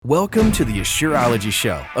Welcome to the Assureology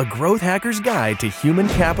Show, a growth hacker's guide to human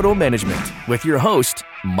capital management with your host,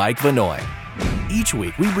 Mike Vanoy. Each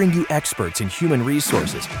week, we bring you experts in human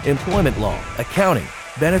resources, employment law, accounting,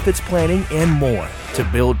 benefits planning, and more to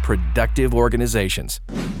build productive organizations.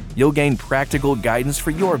 You'll gain practical guidance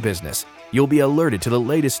for your business. You'll be alerted to the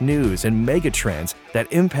latest news and mega trends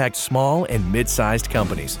that impact small and mid-sized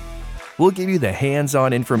companies. We'll give you the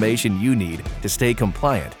hands-on information you need to stay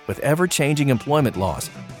compliant with ever-changing employment laws,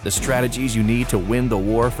 the strategies you need to win the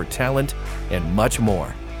war for talent, and much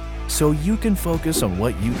more, so you can focus on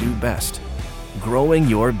what you do best, growing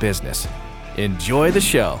your business. Enjoy the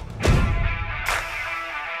show.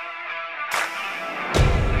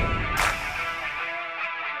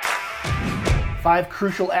 Five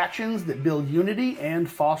crucial actions that build unity and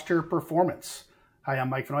foster performance. Hi, I'm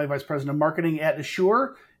Mike Vanoy, Vice President of Marketing at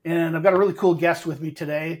Assure, and I've got a really cool guest with me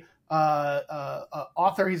today.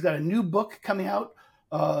 Author, he's got a new book coming out.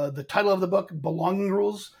 The title of the book, Belonging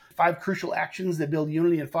Rules, Five Crucial Actions That Build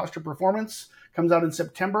Unity and Foster Performance, comes out in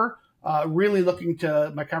September. Really looking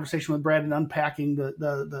to my conversation with Brad and unpacking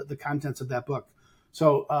the contents of that book.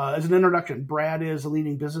 So as an introduction, Brad is a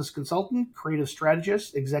leading business consultant, creative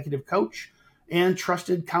strategist, executive coach, and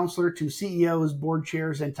trusted counselor to CEOs, board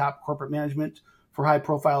chairs, and top corporate management for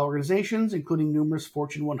high-profile organizations, including numerous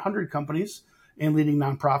Fortune 100 companies and leading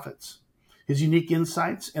nonprofits. His unique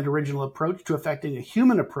insights and original approach to effecting a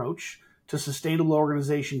human approach to sustainable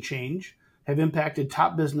organization change have impacted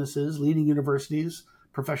top businesses, leading universities,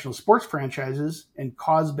 professional sports franchises, and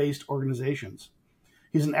cause-based organizations.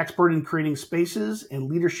 He's an expert in creating spaces and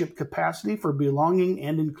leadership capacity for belonging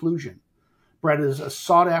and inclusion. Brad is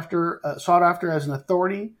sought after as an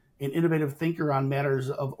authority and innovative thinker on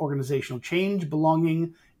matters of organizational change,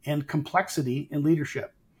 belonging, and complexity in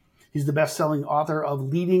leadership. He's the best-selling author of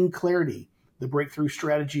Leading Clarity, the breakthrough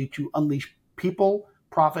strategy to unleash people,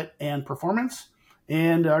 profit, and performance.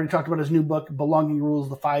 And I already talked about his new book, Belonging Rules,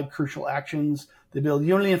 the Five Crucial Actions that Build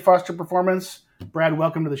Unity and Foster Performance. Brad,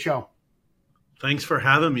 welcome to the show. Thanks for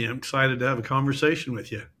having me. I'm excited to have a conversation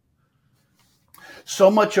with you.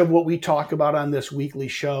 So much of what we talk about on this weekly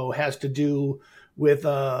show has to do with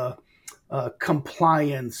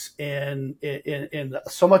compliance and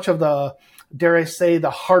so much of the, dare I say,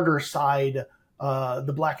 the harder side,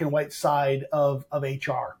 the black and white side of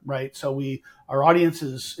HR, right? So our audience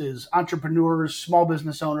is entrepreneurs, small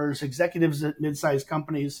business owners, executives at mid-sized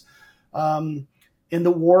companies. In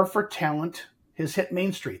the war for talent has hit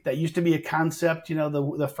Main Street. That used to be a concept. You know,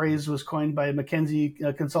 the phrase was coined by a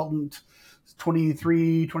McKinsey consultant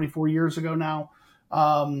 23, 24 years ago now.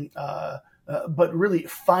 But really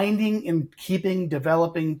finding and keeping,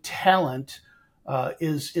 developing talent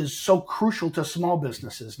is so crucial to small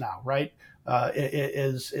businesses now, right?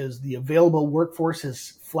 As the available workforce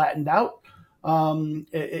has flattened out. And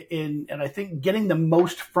I think getting the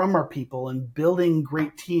most from our people and building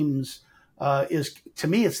great teams is, to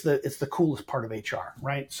me, it's the coolest part of HR,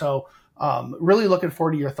 right? So really looking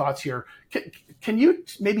forward to your thoughts here. Can you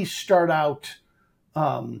maybe start out,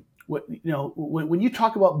 when you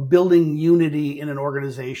talk about building unity in an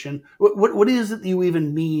organization, what is it that you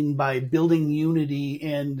even mean by building unity?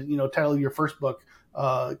 And title of your first book,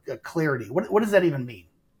 Clarity. What does that even mean?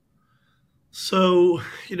 So,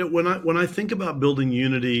 when I think about building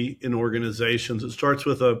unity in organizations, it starts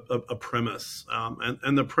with a premise,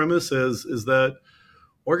 and the premise is that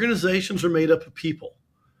organizations are made up of people.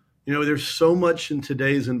 There's so much in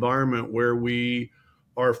today's environment where we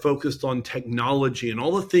are focused on technology and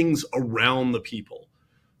all the things around the people.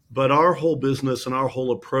 But our whole business and our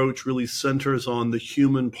whole approach really centers on the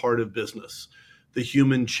human part of business, the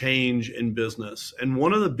human change in business. And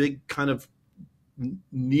one of the big kind of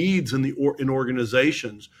needs in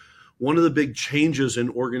organizations, one of the big changes in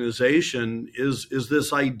organization is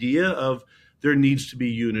this idea of there needs to be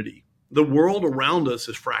unity. The world around us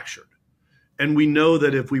is fractured. And we know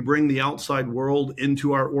that if we bring the outside world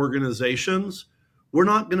into our organizations, we're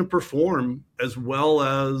not going to perform as well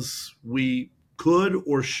as we could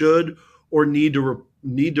or should or need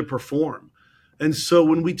to perform. And so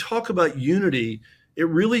when we talk about unity, it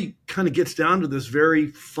really kind of gets down to this very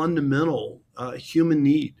fundamental human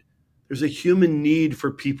need. There's a human need for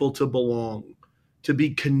people to belong, to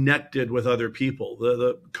be connected with other people.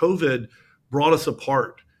 The COVID brought us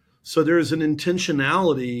apart. So there's an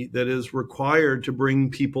intentionality that is required to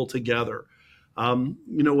bring people together.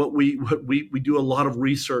 What we do a lot of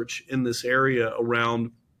research in this area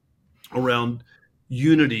around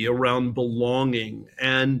unity, around belonging,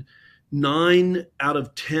 and 9 out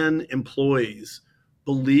of 10 employees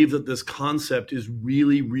believe that this concept is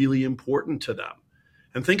really, really important to them.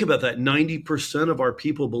 And think about that. 90% of our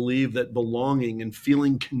people believe that belonging and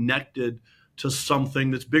feeling connected to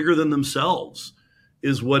something that's bigger than themselves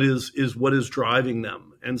is what is driving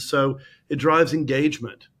them. And so it drives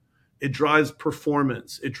engagement, it drives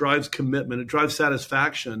performance, it drives commitment, it drives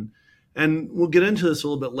satisfaction. And we'll get into this a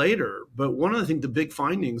little bit later, but one of the big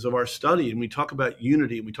findings of our study, and we talk about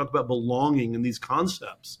unity and we talk about belonging and these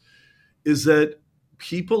concepts, is that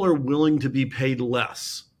people are willing to be paid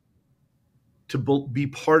less to be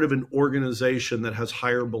part of an organization that has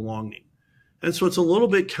higher belonging. And so it's a little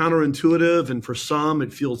bit counterintuitive, and for some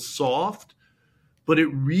it feels soft, but it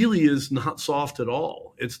really is not soft at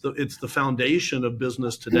all. It's the foundation of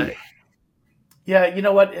business today. Yeah, you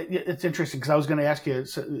know what? It's interesting because I was going to ask you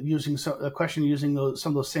a question using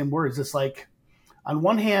some of those same words. It's like, on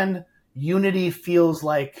one hand, unity feels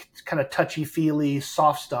like kind of touchy-feely,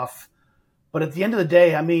 soft stuff. But at the end of the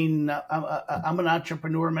day, I mean, I'm an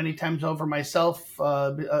entrepreneur many times over myself,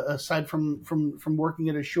 aside from working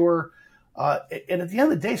at Assure. And at the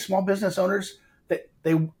end of the day, small business owners,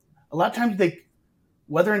 they a lot of times,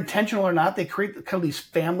 whether intentional or not, they create kind of these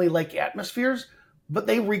family-like atmospheres, but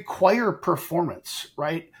they require performance,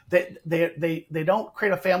 right? They don't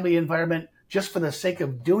create a family environment just for the sake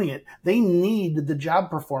of doing it. They need the job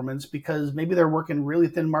performance because maybe they're working really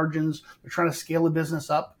thin margins. They're trying to scale the business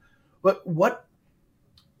up. But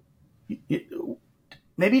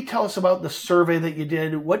maybe tell us about the survey that you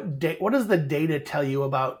did. What does the data tell you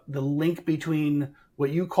about the link between what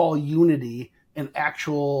you call unity and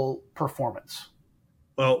actual performance?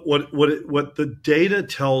 Well, what the data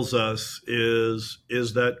tells us is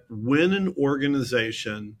that when an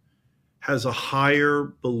organization has a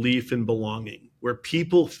higher belief in belonging, where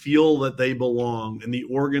people feel that they belong, and the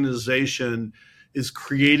organization is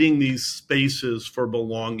creating these spaces for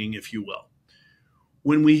belonging, if you will.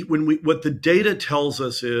 What the data tells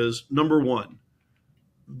us is, number one,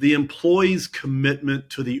 the employee's commitment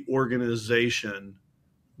to the organization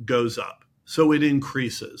goes up. So it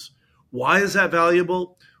increases. Why is that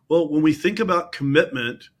valuable? Well, when we think about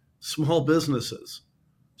commitment, small businesses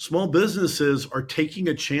are taking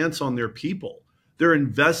a chance on their people. They're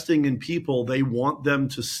investing in people. They want them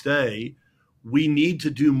to stay. We need to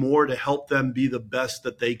do more to help them be the best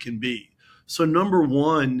that they can be. So number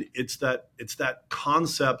one, it's that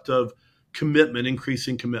concept of commitment,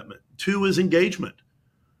 increasing commitment. Two is engagement.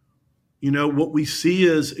 You know, what we see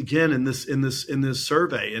is, again, in this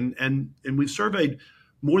survey, and we've surveyed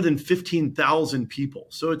more than 15,000 people.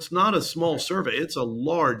 So it's not a small survey, it's a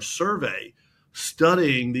large survey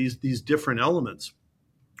studying these different elements.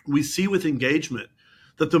 We see with engagement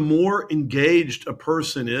that the more engaged a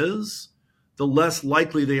person is, the less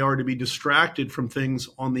likely they are to be distracted from things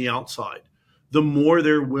on the outside. The more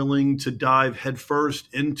they're willing to dive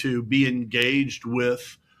headfirst into, be engaged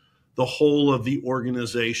with the whole of the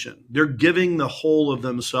organization. They're giving the whole of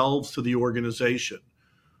themselves to the organization,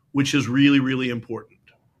 which is really, really important.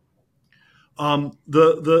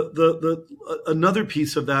 Another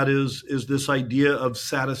piece of that is this idea of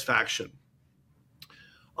satisfaction.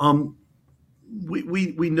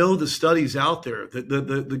 We know the studies out there that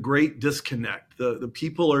the great disconnect, the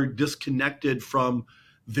people are disconnected from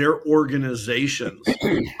their organizations.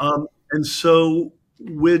 And so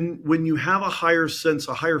when you have a higher sense,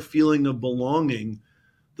 a higher feeling of belonging,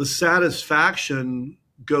 the satisfaction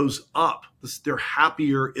goes up. They're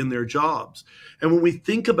happier in their jobs. And when we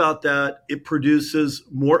think about that, it produces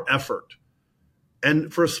more effort.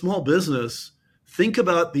 And for a small business, think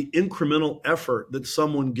about the incremental effort that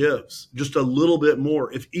someone gives, just a little bit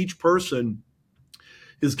more. If each person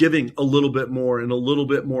is giving a little bit more and a little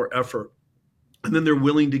bit more effort, and then they're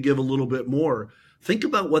willing to give a little bit more, think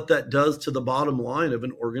about what that does to the bottom line of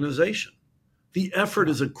an organization. The effort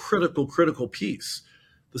is a critical piece.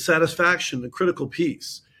 The satisfaction, the critical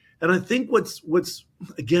piece. And I think what's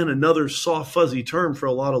again, another soft, fuzzy term for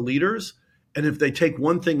a lot of leaders, and if they take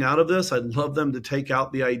one thing out of this, I'd love them to take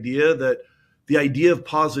out the idea of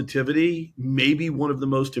positivity may be one of the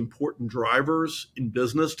most important drivers in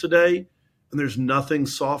business today, and there's nothing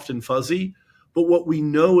soft and fuzzy. But what we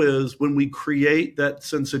know is when we create that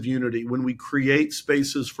sense of unity, when we create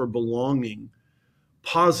spaces for belonging,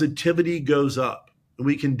 positivity goes up. And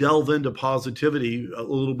we can delve into positivity a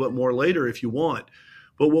little bit more later if you want.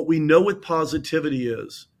 But what we know with positivity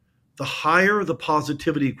is the higher the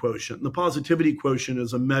positivity quotient, and the positivity quotient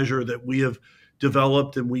is a measure that we have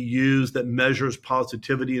developed and we use that measures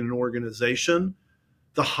positivity in an organization,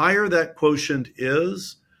 the higher that quotient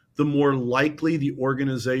is, the more likely the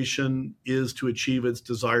organization is to achieve its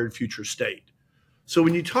desired future state. So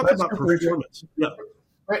when you talk about performance,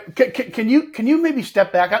 Right. Can you maybe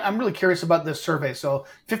step back? I'm really curious about this survey. So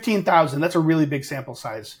 15,000, that's a really big sample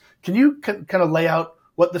size. Can you kind of lay out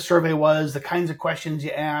what the survey was, the kinds of questions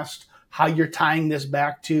you asked, how you're tying this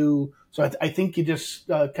back to? So I think you just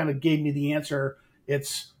kind of gave me the answer.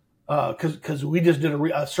 It's because we just did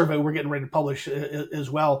a survey we're getting ready to publish as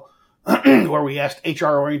well, where we asked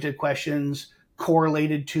HR-oriented questions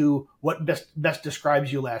correlated to what best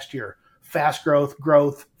describes you last year: fast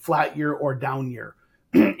growth, flat year, or down year.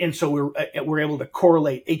 And so we're able to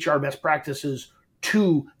correlate HR best practices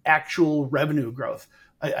to actual revenue growth.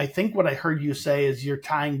 I think what I heard you say is you're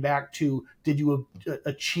tying back to, did you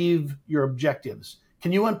achieve your objectives?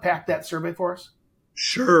 Can you unpack that survey for us?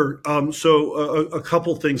 Sure. So a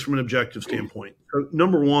couple things from an objective standpoint. So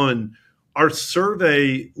number one, our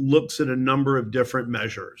survey looks at a number of different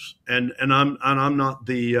measures, and I'm not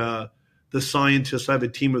the scientist. I have a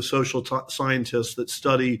team of social scientists that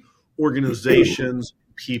study organizations,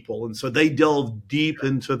 people, and so they delve deep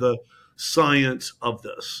into the science of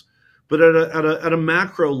this. But at a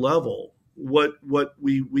macro level, what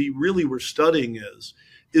we really were studying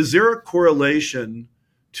is there a correlation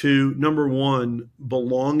to, number one,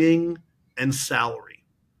 belonging and salary?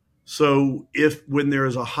 So if when there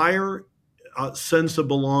is a higher sense of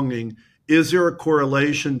belonging, is there a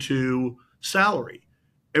correlation to salary?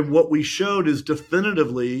 And what we showed is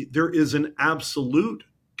definitively there is an absolute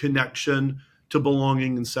connection to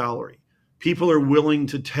belonging and salary. People are willing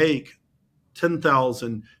to take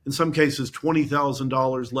 $10,000, in some cases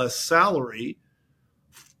 $20,000 less salary,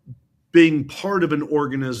 being part of an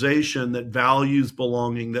organization that values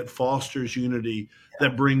belonging, that fosters unity,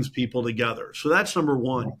 that brings people together. So that's number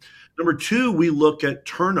one. Number two, we look at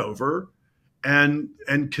turnover and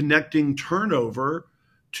connecting turnover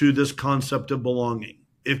to this concept of belonging.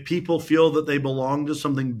 If people feel that they belong to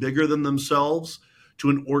something bigger than themselves, to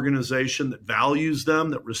an organization that values them,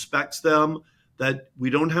 that respects them, that we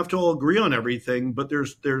don't have to all agree on everything, but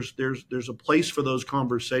there's a place for those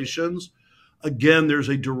conversations. Again, there's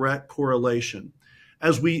a direct correlation.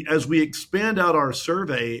 As we expand out our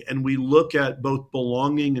survey and we look at both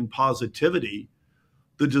belonging and positivity,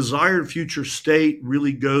 the desired future state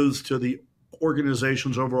really goes to the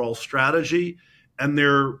organization's overall strategy and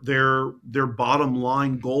their bottom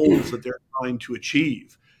line goals that they're trying to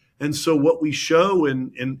achieve. And so what we show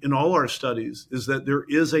in all our studies is that there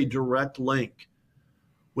is a direct link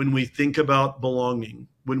when we think about belonging,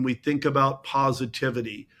 when we think about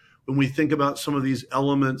positivity, when we think about some of these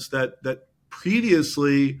elements that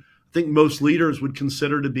previously I think most leaders would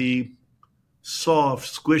consider to be soft,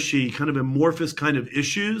 squishy, kind of amorphous kind of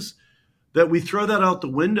issues, that we throw that out the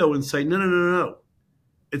window and say, no.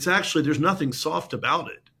 It's actually, there's nothing soft about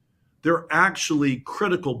it. They're actually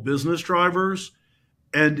critical business drivers.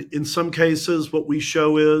 And in some cases, what we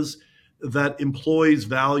show is that employees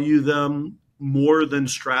value them more than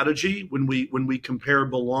strategy. When we compare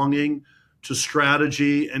belonging to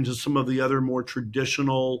strategy and to some of the other more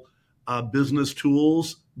traditional business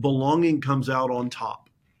tools, belonging comes out on top.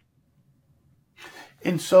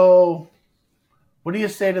 And so what do you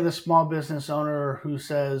say to the small business owner who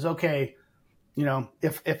says, okay,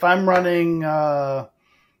 if I'm running a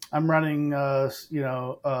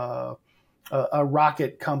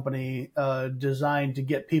rocket company designed to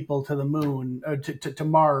get people to the moon, to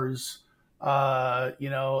Mars, I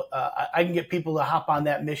can get people to hop on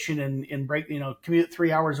that mission and break, commute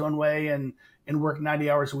 3 hours one way and work 90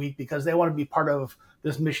 hours a week because they want to be part of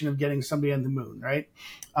this mission of getting somebody on the moon, right?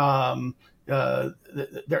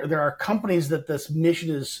 There are companies that this mission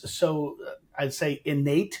is so, I'd say,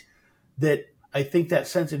 innate that I think that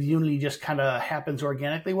sense of unity just kind of happens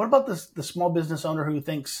organically. What about the small business owner who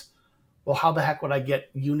thinks, well, how the heck would I get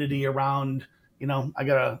unity around, I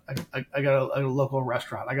got a local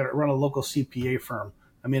restaurant. I got to run a local CPA firm.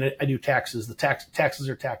 I mean, I do taxes. Taxes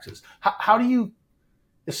are taxes. How do you,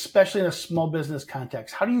 especially in a small business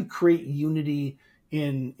context, how do you create unity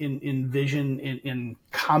in vision, in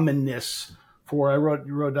commonness for,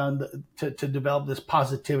 you wrote down to develop this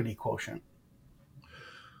positivity quotient?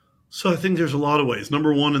 So I think there's a lot of ways.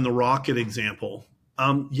 Number one, in the rocket example,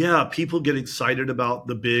 people get excited about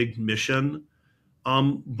the big mission.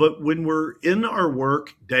 But when we're in our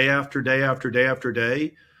work day after day after day after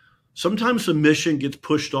day, sometimes the mission gets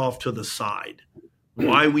pushed off to the side.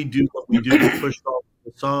 Why we do what we do gets pushed off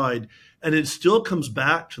to the side. And it still comes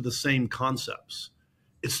back to the same concepts.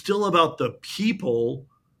 It's still about the people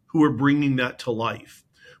who are bringing that to life.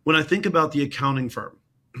 When I think about the accounting firm,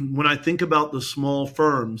 when I think about the small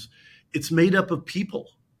firms, it's made up of people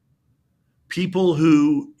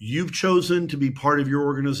who you've chosen to be part of your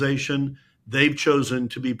organization. They've chosen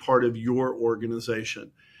to be part of your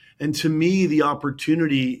organization. And to me, the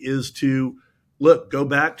opportunity is to go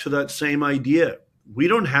back to that same idea. We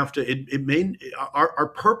don't have to, our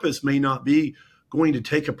purpose may not be going to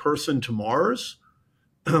take a person to Mars,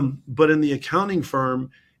 but in the accounting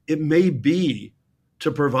firm, it may be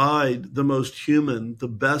to provide the most human, the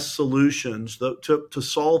best solutions to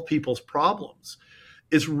solve people's problems.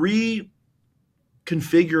 It's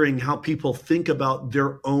reconfiguring how people think about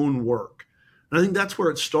their own work. And I think that's where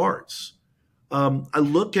it starts. I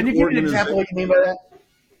look at Can you give an example of what you mean by that?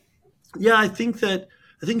 Yeah, I think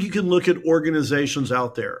you can look at organizations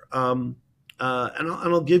out there, and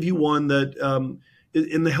I'll give you one that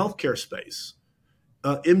in the healthcare space,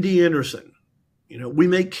 MD Anderson. We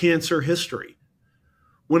make cancer history.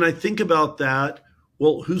 When I think about that,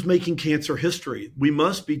 well, who's making cancer history? We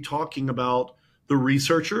must be talking about the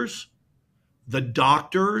researchers, the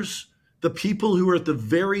doctors, the people who are at the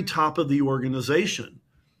very top of the organization.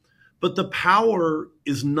 But the power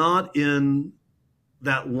is not in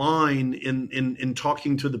that line in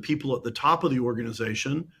talking to the people at the top of the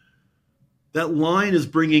organization. That line is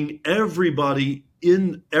bringing everybody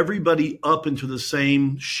up into the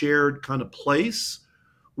same shared kind of place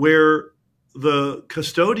where the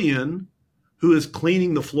custodian who is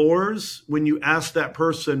cleaning the floors, when you ask that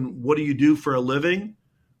person, what do you do for a living?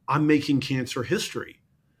 I'm making cancer history.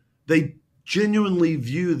 They genuinely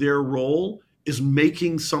view their role as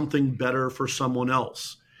making something better for someone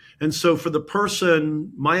else. And so for the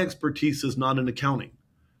person, my expertise is not in accounting.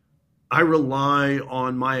 I rely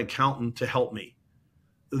on my accountant to help me.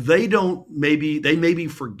 They maybe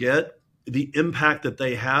forget the impact that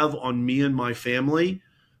they have on me and my family,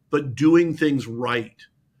 but doing things right,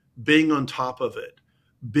 being on top of it,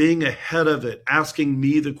 being ahead of it, asking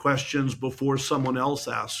me the questions before someone else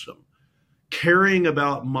asks them, caring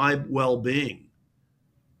about my well-being.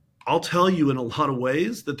 I'll tell you in a lot of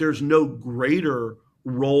ways that there's no greater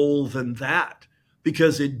role than that,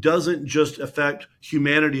 because it doesn't just affect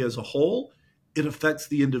humanity as a whole, it affects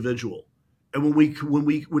the individual. And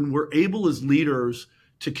when we're able as leaders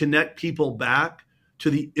to connect people back to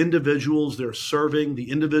the individuals they're serving,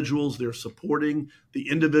 the individuals they're supporting, the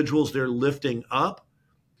individuals they're lifting up,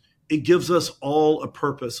 it gives us all a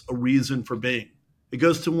purpose, a reason for being. It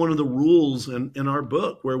goes to one of the rules in our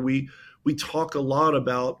book where we talk a lot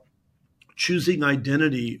about choosing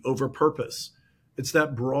identity over purpose. It's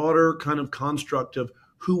that broader kind of construct of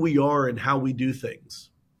who we are and how we do things.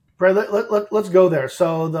 Brad, let's go there.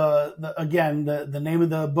 So the name of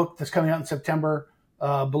the book that's coming out in September,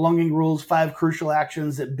 Belonging Rules, 5 Crucial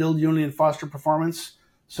Actions That Build Unity and Foster Performance.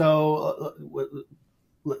 So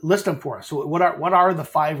list them for us. So what are the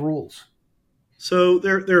 5 rules? So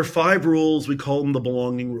there are 5 rules. We call them the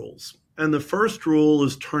belonging rules. And the first rule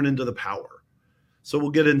is turn into the power. So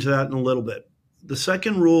we'll get into that in a little bit. The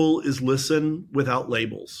second rule is listen without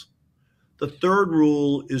labels. The third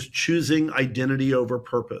rule is choosing identity over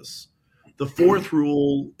purpose. The fourth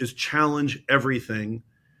rule is challenge everything.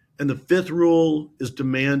 And the fifth rule is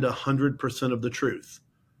demand 100% of the truth.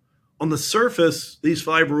 On the surface, these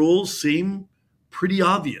 5 rules seem pretty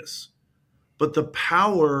obvious, but the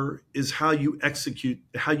power is how you execute,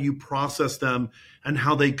 how you process them, and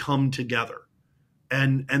how they come together.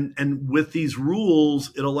 And with these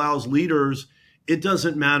rules, it allows leaders, it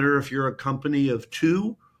doesn't matter if you're a company of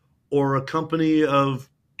 2 or a company of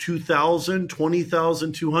 2,000,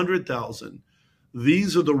 20,000, 200,000.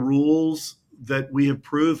 These are the rules that we have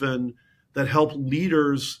proven that help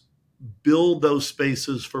leaders build those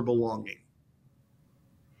spaces for belonging.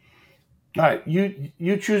 All right,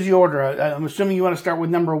 you choose the order. I'm assuming you want to start with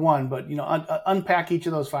number 1, but unpack each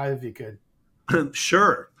of those 5 if you could.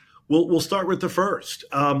 Sure. We'll start with the first.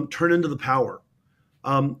 Turn into the power.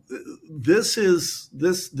 This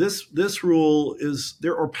rule is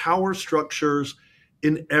there are power structures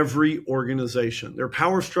in every organization. There are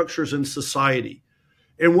power structures in society,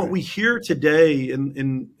 and what we hear today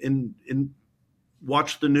in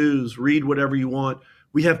watch the news, read whatever you want.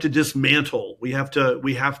 We have to dismantle. We have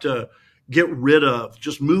to get rid of.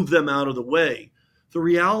 Just move them out of the way. The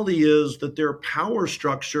reality is that there are power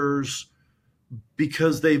structures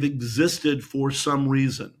because they've existed for some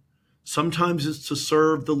reason. Sometimes it's to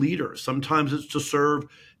serve the leader. Sometimes it's to serve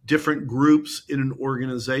different groups in an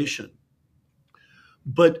organization.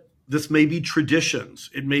 But this may be traditions.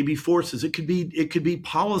 It may be forces. It could be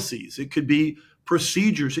policies. It could be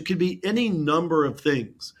procedures. It could be any number of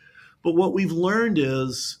things. But what we've learned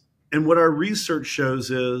is, and what our research shows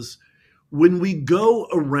is, when we go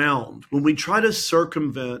around, when we try to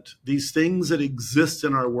circumvent these things that exist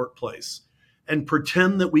in our workplace and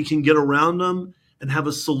pretend that we can get around them and have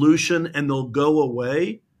a solution and they'll go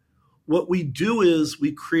away, what we do is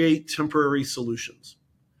we create temporary solutions.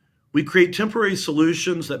 We create temporary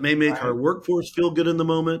solutions that may make our workforce feel good in the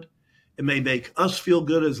moment. It may make us feel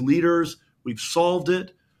good as leaders. We've solved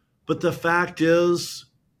it. But the fact is,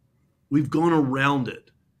 we've gone around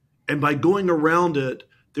it. And by going around it,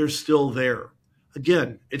 they're still there.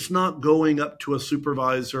 Again, it's not going up to a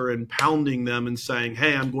supervisor and pounding them and saying,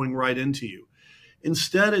 hey, I'm going right into you.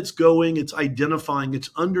 Instead, it's identifying, it's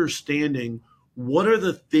understanding what are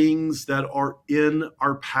the things that are in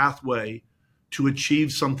our pathway to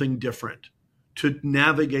achieve something different, to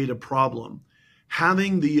navigate a problem,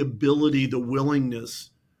 having the ability, the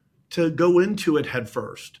willingness to go into it head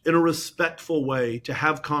first in a respectful way, to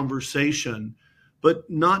have conversation, but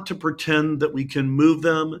not to pretend that we can move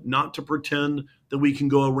them, not to pretend that we can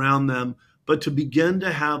go around them, but to begin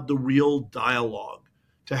to have the real dialogue,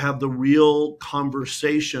 to have the real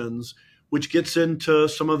conversations, which gets into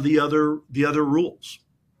some of the other rules.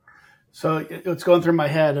 So it's going through my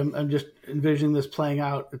head. I'm just envisioning this playing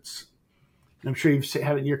out. I'm sure you've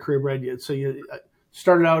had it in your career, Brad. So you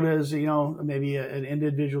started out as, maybe an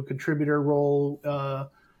individual contributor role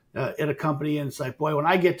at a company, and it's like, boy, when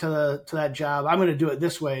I get to that job, I'm going to do it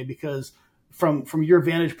this way because from your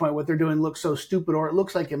vantage point, what they're doing looks so stupid, or it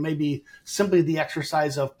looks like it may be simply the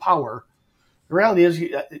exercise of power. The reality is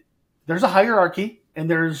there's a hierarchy and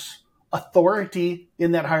there's authority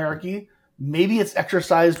in that hierarchy. Maybe it's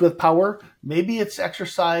exercised with power. Maybe it's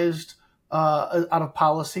exercised out of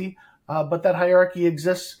policy. But that hierarchy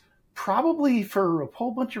exists probably for a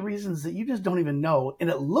whole bunch of reasons that you just don't even know. And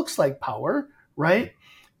it looks like power, right?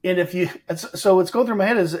 And so what's going through my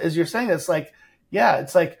head as you're saying, it's like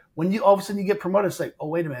when you all of a sudden you get promoted, it's like, oh,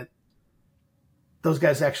 wait a minute. Those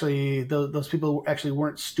people actually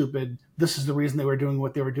weren't stupid. This is the reason they were doing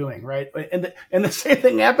what they were doing, right? And the same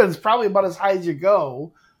thing happens probably about as high as you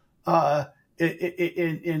go. So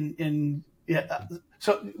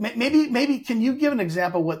maybe can you give an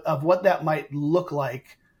example of what that might look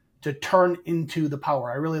like to turn into the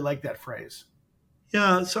power? I really like that phrase.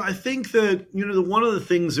 Yeah, so I think that one of the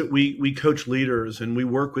things that we coach leaders and we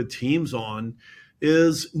work with teams on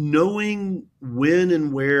is knowing when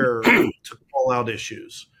and where to call out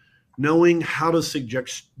issues, knowing how to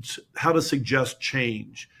suggest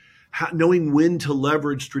change, knowing when to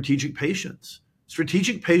leverage strategic patience.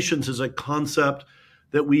 Strategic patience is a concept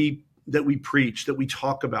that we preach, that we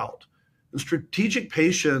talk about. And strategic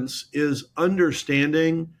patience is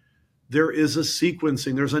understanding there is a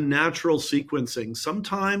sequencing, there's a natural sequencing.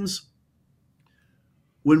 Sometimes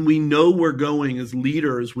when we know we're going as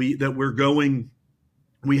leaders, we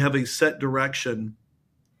have a set direction.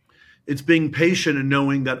 It's being patient and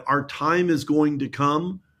knowing that our time is going to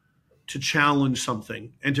come to challenge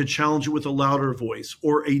something and to challenge it with a louder voice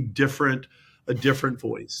or a different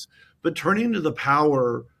voice. But turning to the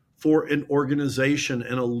power for an organization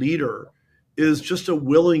and a leader is just a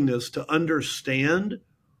willingness to understand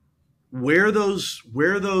where those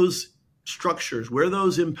structures, where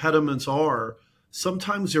those impediments are.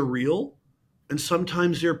 Sometimes they're real and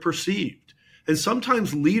sometimes they're perceived. And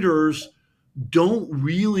sometimes leaders don't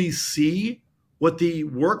really see what the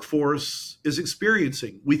workforce is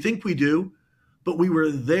experiencing. We think we do, but we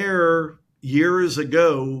were there years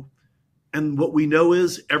ago, and what we know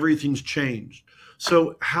is everything's changed.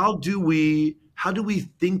 So how do we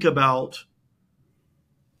think about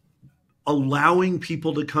allowing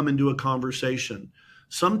people to come into a conversation?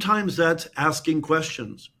 Sometimes that's asking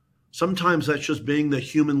questions. Sometimes that's just being the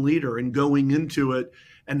human leader and going into it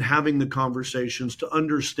and having the conversations to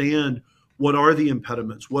understand what are the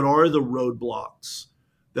impediments, what are the roadblocks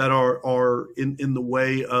that are in the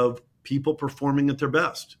way of people performing at their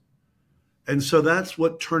best. And so that's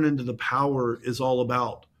what Turn into the Power is all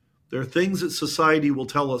about. There are things that society will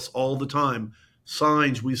tell us all the time,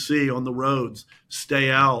 signs we see on the roads, stay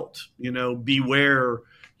out, beware,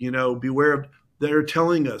 beware. They're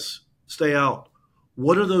telling us, stay out.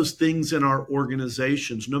 What are those things in our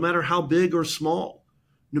organizations, no matter how big or small,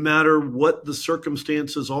 no matter what the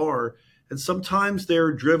circumstances are? And sometimes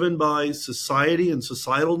they're driven by society and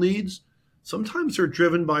societal needs. Sometimes they're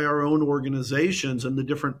driven by our own organizations and the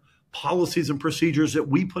different policies and procedures that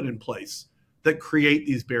we put in place that create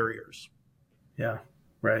these barriers. Yeah,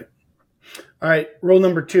 right. All right. Rule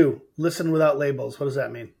number 2, listen without labels. What does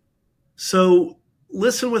that mean? So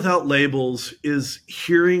listen without labels is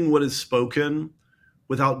hearing what is spoken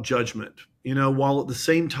without judgment, while at the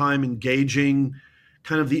same time engaging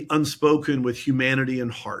kind of the unspoken with humanity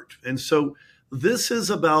and heart. And so this is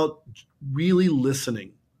about really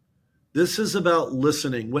listening. This is about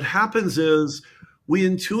listening. What happens is we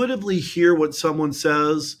intuitively hear what someone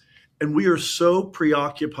says, and we are so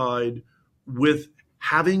preoccupied with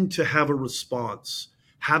having to have a response,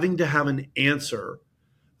 having to have an answer,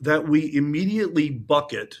 that we immediately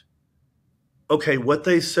bucket, okay, what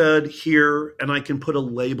they said here, and I can put a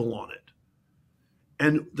label on it.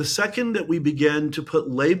 And the second that we begin to put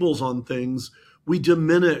labels on things, we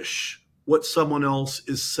diminish what someone else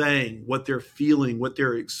is saying, what they're feeling, what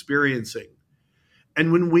they're experiencing.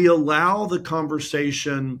 And when we allow the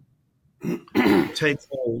conversation take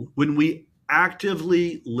hold, when we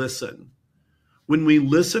actively listen, when we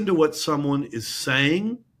listen to what someone is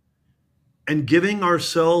saying and giving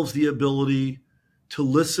ourselves the ability to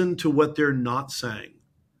listen to what they're not saying,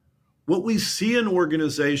 what we see in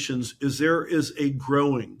organizations is there is a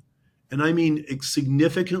growing, and I mean a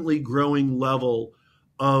significantly growing level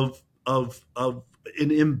of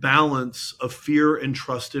an imbalance of fear and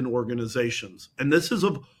trust in organizations. And this is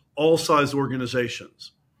of all size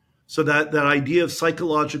organizations. So that idea of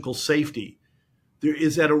psychological safety there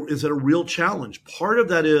is at a real challenge. Part of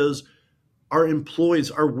that is our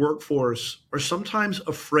employees, our workforce are sometimes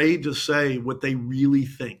afraid to say what they really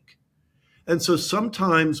think. And so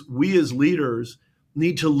sometimes we as leaders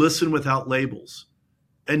need to listen without labels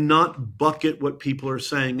and not bucket what people are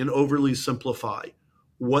saying and overly simplify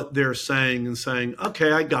what they're saying and saying,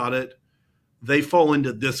 okay, I got it. They fall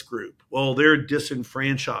into this group. Well, they're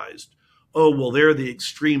disenfranchised. Oh, well, they're the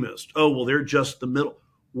extremist. Oh, well, they're just the middle.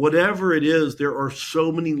 Whatever it is, there are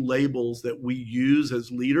so many labels that we use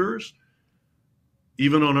as leaders,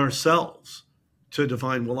 even on ourselves, to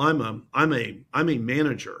define, well, I'm a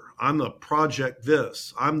manager. I'm the project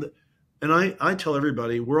this. And I tell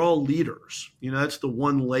everybody we're all leaders. You know, that's the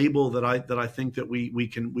one label that I think that we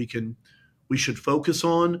should focus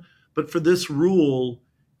on. But for this rule,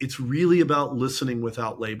 it's really about listening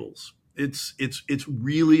without labels. It's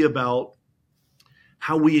really about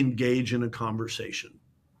how we engage in a conversation.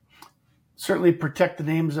 Certainly protect the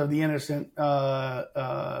names of the innocent.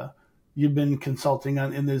 You've been consulting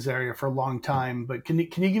in this area for a long time, but can you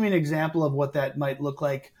give me an example of what that might look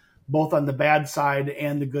like, both on the bad side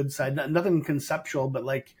and the good side? Nothing conceptual, but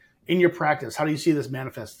like in your practice, how do you see this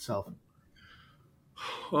manifest itself?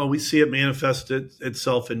 Well, we see it manifest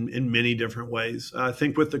itself in many different ways. I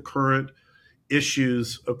think with the current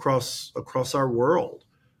issues across our world,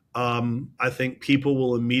 I think people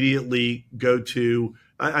will immediately go to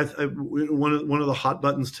one of the hot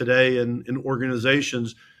buttons today in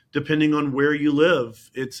organizations. Depending on where you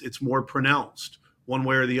live, it's more pronounced one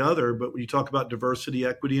way or the other. But when you talk about diversity,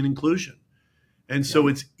 equity, and inclusion, and so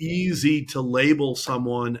it's easy to label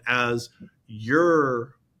someone as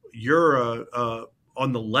you're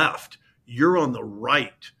on the left, you're on the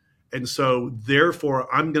right, and so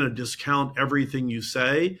therefore I'm going to discount everything you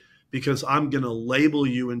say because I'm going to label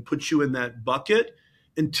you and put you in that bucket.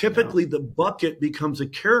 And typically the bucket becomes a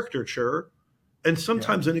caricature, and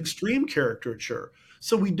sometimes an extreme caricature.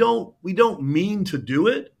 So we don't mean to do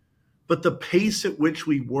it, but the pace at which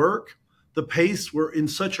we work, the pace we're in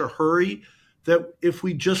such a hurry that if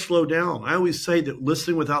we just slow down, I always say that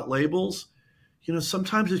listening without labels, you know,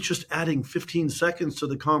 sometimes it's just adding 15 seconds to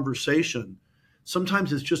the conversation.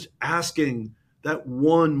 Sometimes it's just asking that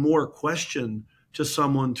one more question to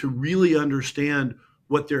someone to really understand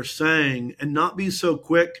what they're saying and not be so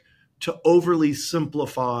quick to overly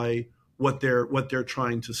simplify what they're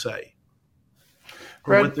trying to say.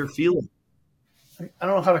 Or what they're feeling. I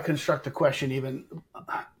don't know how to construct a question even.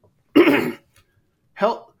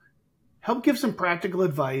 Help give some practical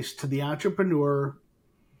advice to the entrepreneur.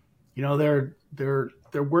 You know, they're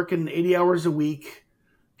working 80 hours a week.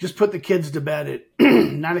 Just put the kids to bed at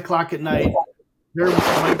 9 o'clock at night. They're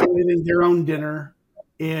microwaving their own dinner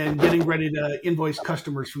and getting ready to invoice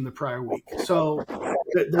customers from the prior week. So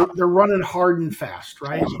they're running hard and fast,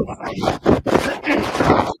 right?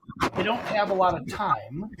 They don't have a lot of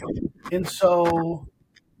time, and so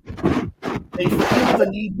they feel the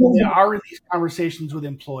need when they are in these conversations with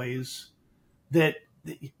employees that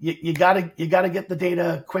you gotta get the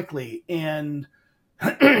data quickly. And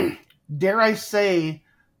dare I say,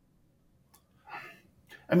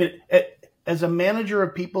 I mean, as a manager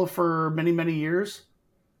of people for many, many years,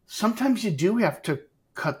 sometimes you do have to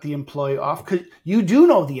cut the employee off because you do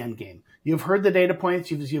know the end game. You've heard the data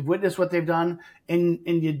points, you've witnessed what they've done, and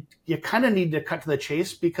you kind of need to cut to the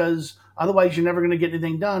chase because otherwise you're never going to get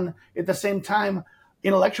anything done. At the same time,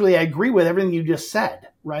 intellectually, I agree with everything you just said,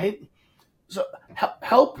 right? So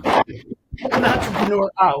help an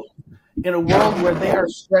entrepreneur out in a world where they are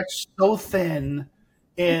stretched so thin,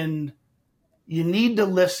 and you need to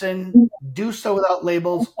listen, do so without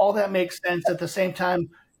labels. All that makes sense. At the same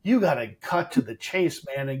time, you got to cut to the chase,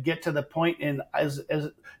 man, and get to the point. And as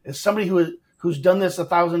somebody who's done this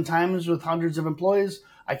 1,000 times with hundreds of employees,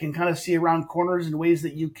 I can kind of see around corners in ways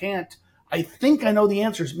that you can't. I think I know the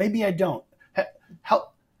answers. Maybe I don't.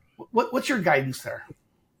 What's your guidance there?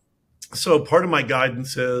 So part of my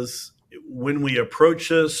guidance is when we approach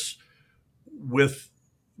this with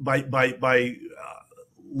by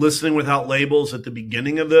listening without labels at the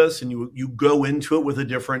beginning of this, and you go into it with a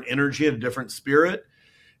different energy and a different spirit,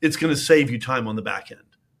 it's going to save you time on the back end.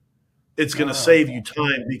 It's going to save you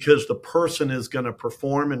time because the person is going to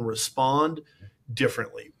perform and respond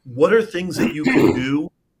differently. What are things that you can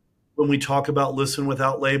do when we talk about listen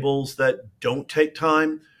without labels that don't take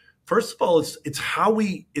time? First of all, it's how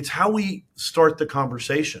we start the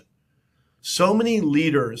conversation. So many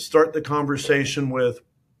leaders start the conversation with,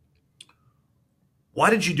 why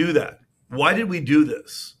did you do that? Why did we do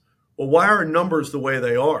this? Well, why are numbers the way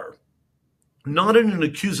they are? Not in an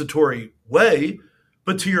accusatory way,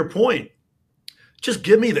 but to your point, just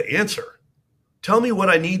give me the answer. Tell me what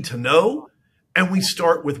I need to know, and we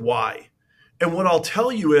start with why. And what I'll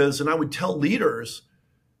tell you is, and I would tell leaders,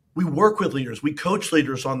 we work with leaders, we coach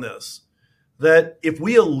leaders on this, that if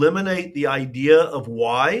we eliminate the idea of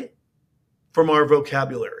why from our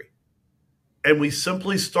vocabulary, and we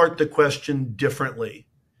simply start the question differently,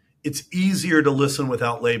 it's easier to listen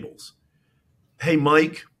without labels. Hey,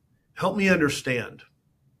 Mike, help me understand.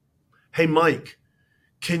 Hey, Mike,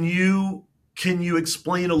 can you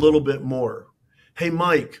explain a little bit more? Hey,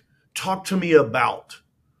 Mike, talk to me about,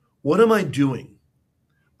 what am I doing?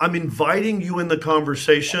 I'm inviting you in the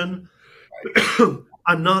conversation.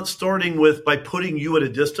 I'm not starting with by putting you at a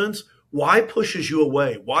distance. Why pushes you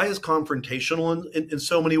away? Why is confrontational in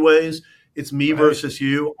so many ways? It's me versus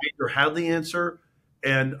you. I either have the answer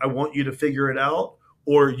and I want you to figure it out,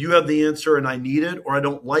 or you have the answer and I need it, or I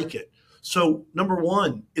don't like it. So number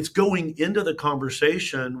one, it's going into the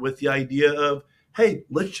conversation with the idea of, hey,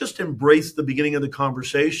 let's just embrace the beginning of the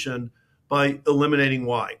conversation by eliminating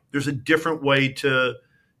why. There's a different way to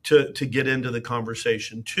get into the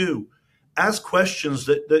conversation. Two, ask questions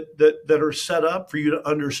that are set up for you to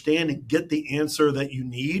understand and get the answer that you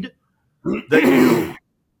need, that you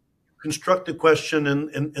construct the question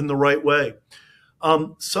in the right way.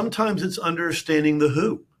 Sometimes it's understanding the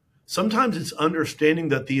who. Sometimes it's understanding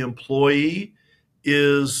that the employee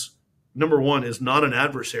is, number one, is not an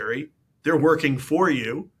adversary. They're working for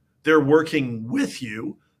you. They're working with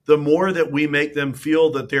you. The more that we make them feel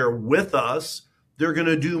that they're with us, they're going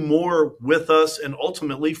to do more with us and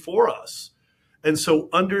ultimately for us. And so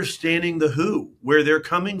understanding the who, where they're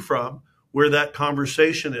coming from, where that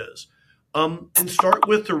conversation is, and start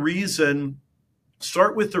with the reason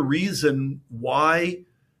why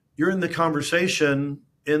you're in the conversation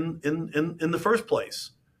in the first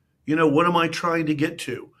place. You know, what am I trying to get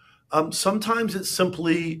to? Sometimes it's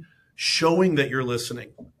simply showing that you're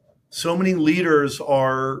listening. So many leaders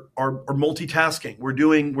are multitasking. We're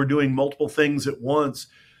doing multiple things at once,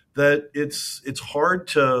 that it's hard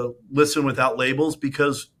to listen without labels,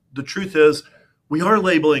 because the truth is we are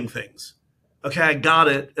labeling things. Okay, I got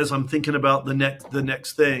it, as I'm thinking about the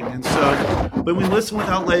next thing. And so when we listen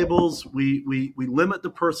without labels, we limit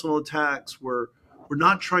the personal attacks. We're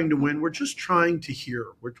not trying to win. We're just trying to hear.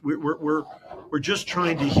 We're just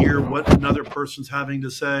trying to hear what another person's having to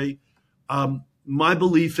say. My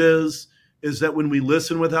belief is that when we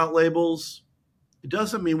listen without labels, it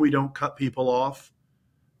doesn't mean we don't cut people off.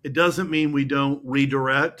 It doesn't mean we don't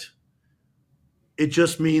redirect. It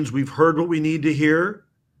just means we've heard what we need to hear,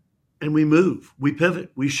 and we move, we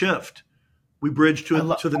pivot, we shift, we bridge to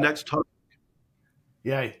the next topic.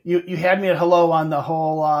 Yeah, you had me at hello on the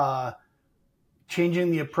whole changing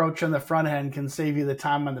the approach on the front end can save you the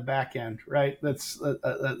time on the back end, right? That's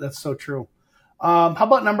so true. How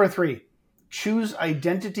about number 3? Choose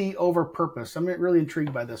identity over purpose. I'm really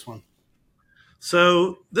intrigued by this one.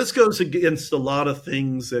 So this goes against a lot of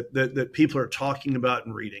things that people are talking about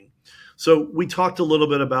and reading. So we talked a little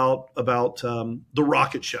bit about the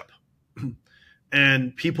rocket ship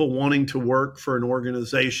and people wanting to work for an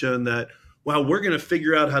organization that, wow, we're going to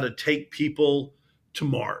figure out how to take people to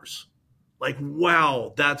Mars. Like,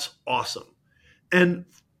 wow, that's awesome. And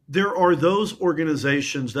there are those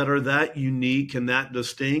organizations that are that unique and that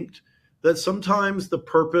distinct that sometimes the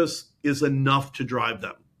purpose is enough to drive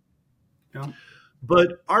them. Yeah.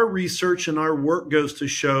 But our research and our work goes to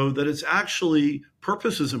show that it's actually,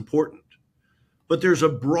 purpose is important, but there's a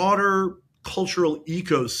broader cultural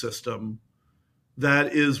ecosystem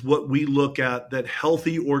that is what we look at, that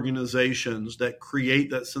healthy organizations that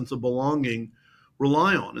create that sense of belonging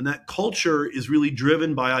rely on. And that culture is really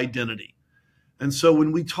driven by identity. And so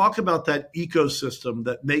when we talk about that ecosystem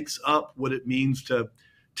that makes up what it means to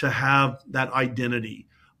have that identity,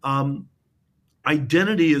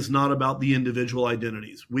 identity is not about the individual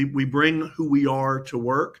identities. We bring who we are to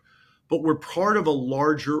work, but we're part of a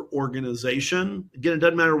larger organization. Again, it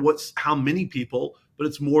doesn't matter how many people, but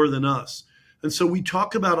it's more than us. And so we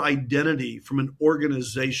talk about identity from an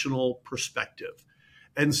organizational perspective.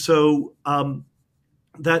 And so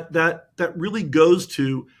that really goes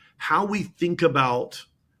to how we think about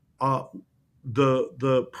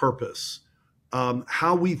the purpose,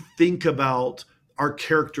 how we think about our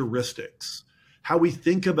characteristics, how we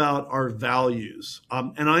think about our values.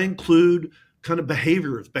 And I include kind of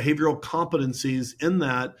behavioral competencies in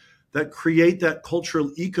that create that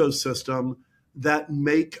cultural ecosystem that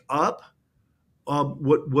make up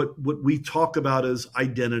what we talk about as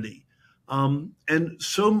identity. And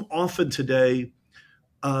so often today,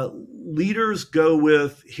 leaders go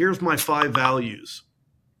with, here's my 5 values.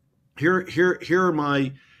 Here are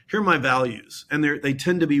my values. And they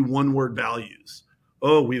tend to be one-word values.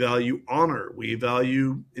 Oh, we value honor. We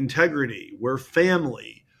value integrity. We're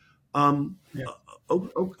family.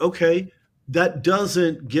 Okay. That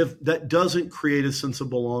doesn't create a sense of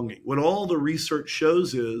belonging. What all the research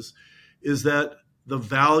shows is that the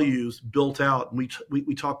values built out, and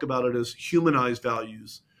we talk about it as humanized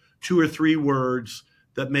values, 2 or 3 words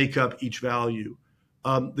that make up each value.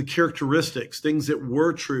 The characteristics, things that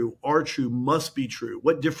were true, are true, must be true.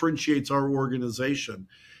 What differentiates our organization?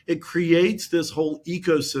 It creates this whole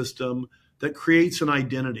ecosystem that creates an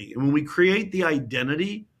identity. And when we create the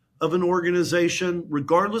identity of an organization,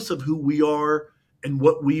 regardless of who we are and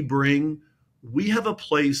what we bring, we have a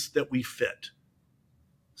place that we fit.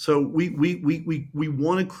 So we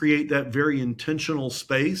want to create that very intentional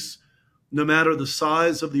space, no matter the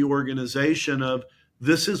size of the organization, of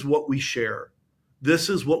this is what we share. This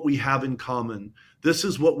is what we have in common. This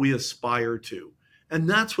is what we aspire to. And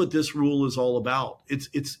that's what this rule is all about.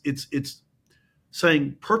 It's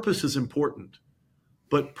saying purpose is important,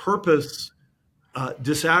 but purpose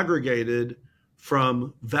disaggregated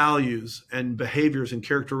from values and behaviors and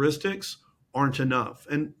characteristics aren't enough.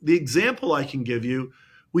 And the example I can give you,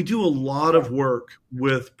 we do a lot of work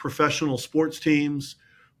with professional sports teams,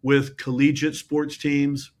 with collegiate sports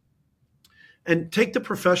teams. And take the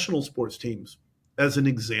professional sports teams as an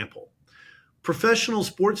example. Professional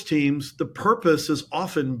sports teams, the purpose is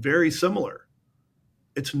often very similar.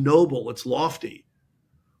 It's noble, it's lofty.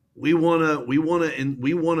 We want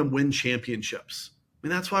to win championships. I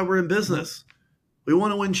mean, that's why we're in business. We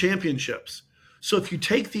want to win championships. So if you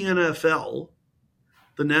take the NFL,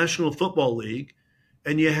 the National Football League,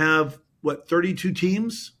 and you have 32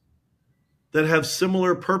 teams that have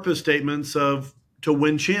similar purpose statements of to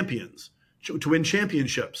win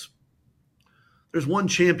championships. There's one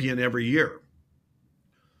champion every year.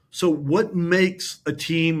 So what makes a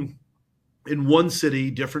team in one city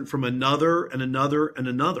different from another and another and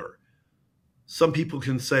another? Some people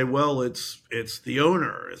can say, well, it's the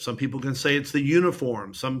owner. Some people can say it's the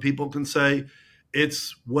uniform. Some people can say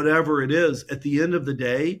it's whatever it is. At the end of the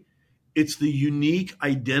day, it's the unique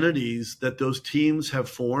identities that those teams have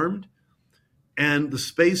formed and the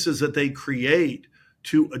spaces that they create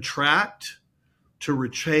to attract, to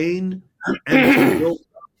retain, and to build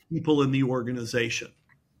people in the organization.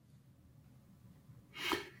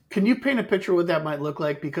 Can you paint a picture of what that might look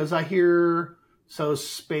like? Because I hear,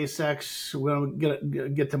 SpaceX, we'll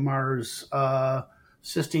get to Mars,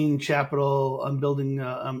 Sistine Chapel. I'm building.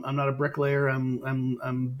 I'm not a bricklayer.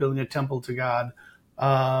 I'm building a temple to God.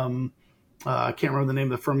 I can't remember the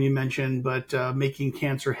name of the firm you mentioned, but making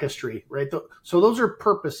cancer history, right? So those are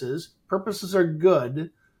purposes. Purposes are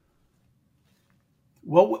good.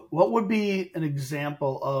 What would be an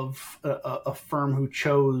example of a firm who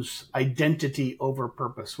chose identity over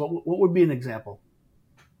purpose? What would be an example?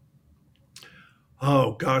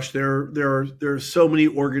 Oh gosh, there are so many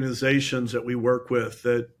organizations that we work with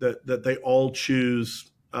that they all choose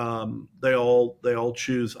they all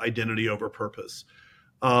choose identity over purpose.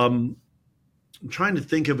 I'm trying to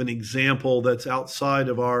think of an example that's outside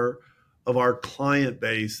of our client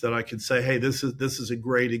base that I could say, hey, this is a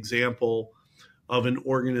great example of an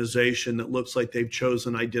organization that looks like they've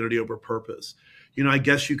chosen identity over purpose. You know, I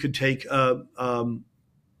guess you could take a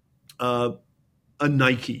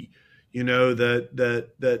Nike. You know, there's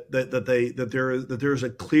a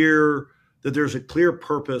clear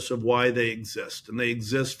purpose of why they exist, and they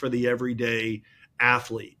exist for the everyday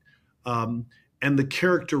athlete. And the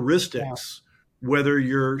characteristics, whether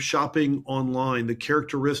you're shopping online, the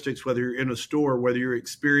characteristics, whether you're in a store, whether you're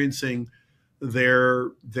experiencing their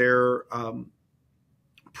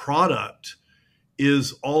product,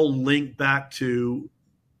 is all linked back to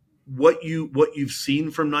what you've seen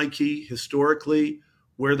from Nike historically.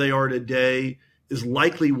 Where they are today is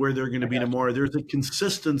likely where they're going to be tomorrow. There's a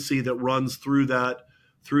consistency that runs through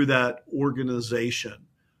that organization.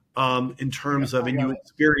 in terms of, and you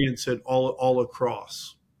experience it all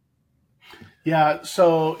across. Yeah.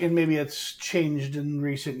 So, and maybe it's changed in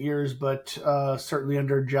recent years, but certainly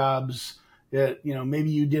under Jobs,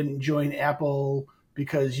 maybe you didn't join Apple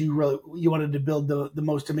because you wanted to build the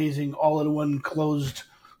most amazing all-in-one closed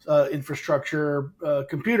infrastructure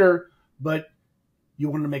computer, but you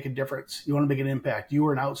wanted to make a difference. You want to make an impact. You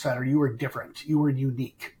were an outsider. You were different. You were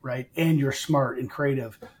unique, right? And you're smart and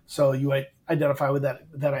creative. So you identify with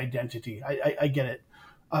that identity. I get it.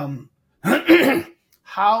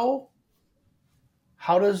 How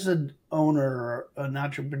does an owner, an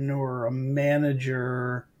entrepreneur, a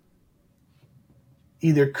manager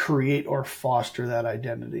either create or foster that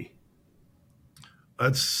identity?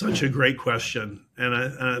 That's such a great question, and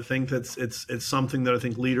I think that's it's something that I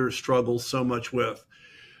think leaders struggle so much with,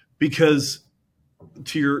 because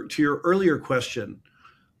to your earlier question,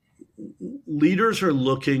 leaders are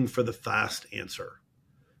looking for the fast answer,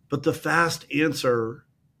 but the fast answer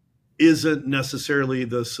isn't necessarily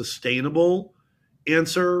the sustainable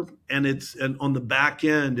answer, and on the back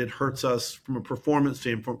end it hurts us from a performance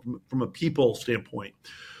standpoint, from a people standpoint.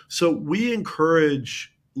 So we encourage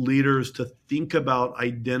leaders to think about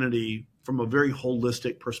identity from a very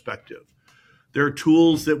holistic perspective. There are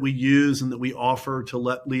tools that we use and that we offer to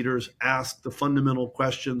let leaders ask the fundamental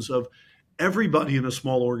questions of everybody in a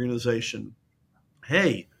small organization.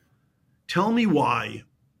 Hey, tell me why.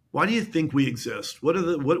 Why do you think we exist?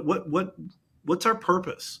 What's our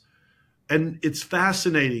purpose? And it's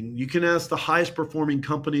fascinating. You can ask the highest performing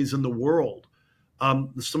companies in the world,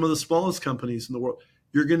 some of the smallest companies in the world.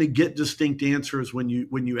 You're going to get distinct answers when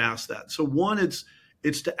you ask that. So one, it's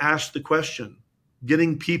to ask the question,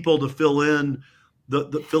 getting people to fill in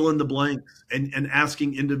the blanks, and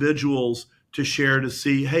asking individuals to share to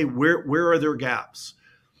see, hey, where are their gaps?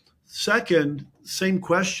 Second, same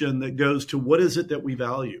question that goes to what is it that we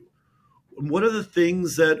value? What are the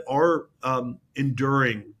things that are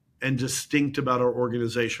enduring and distinct about our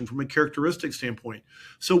organization from a characteristic standpoint?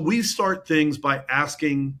 So we start things by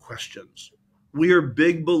asking questions. We are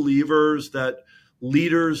big believers that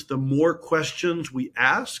leaders, the more questions we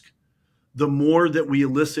ask, the more that we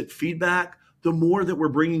elicit feedback, the more that we're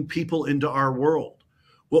bringing people into our world.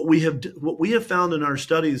 What we have found in our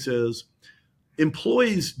studies is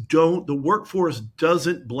the workforce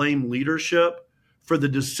doesn't blame leadership for the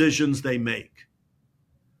decisions they make.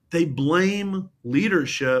 They blame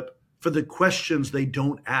leadership for the questions they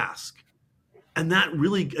don't ask. And that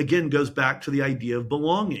really, again, goes back to the idea of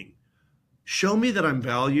belonging. Show me that I'm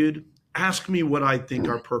valued. Ask me what I think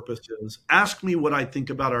our purpose is. Ask me what I think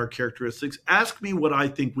about our characteristics. Ask me what I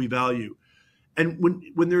think we value. And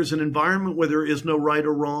when there's an environment where there is no right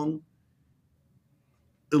or wrong,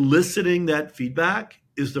 eliciting that feedback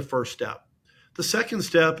is the first step. The second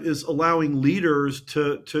step is allowing leaders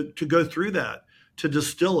to go through that, to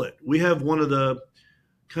distill it. We have one of the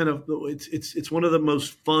it's one of the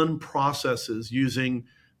most fun processes, using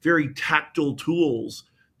very tactile tools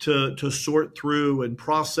to sort through and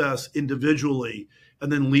process individually,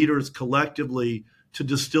 and then leaders collectively, to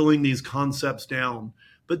distilling these concepts down.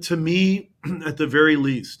 But to me, at the very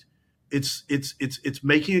least, it's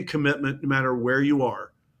making a commitment no matter where you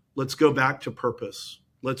are. Let's go back to purpose.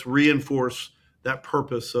 Let's reinforce that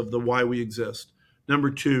purpose of the why we exist. Number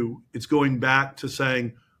two, it's going back to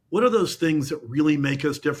saying, what are those things that really make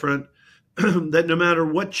us different, that no matter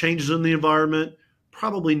what changes in the environment,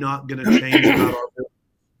 probably not going to change about our business?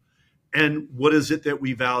 And what is it that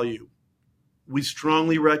we value? We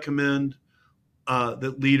strongly recommend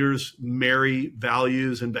that leaders marry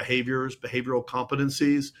values and behavioral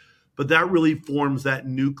competencies, but that really forms that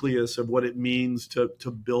nucleus of what it means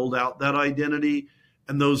to build out that identity.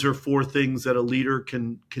 And those are 4 things that a leader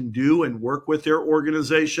can do and work with their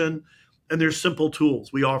organization. And they're simple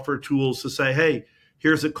tools. We offer tools to say, hey,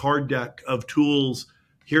 here's a card deck of tools.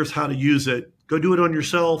 Here's how to use it. Go do it on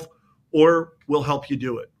yourself, or we'll help you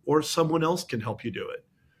do it, or someone else can help you do it.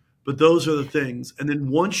 But those are the things. And then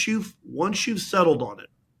once you've settled on it,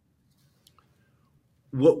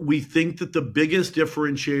 what we think that the biggest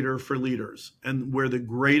differentiator for leaders, and where the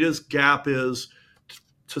greatest gap is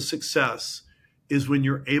to success, is when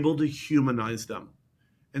you're able to humanize them.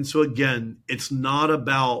 And so again, it's not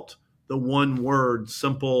about the one word,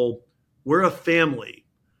 simple, we're a family.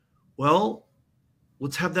 Well,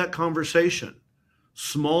 let's have that conversation.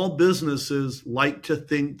 Small businesses like to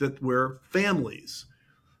think that we're families,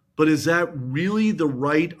 but is that really the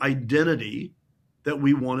right identity that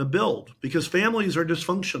we want to build? Because families are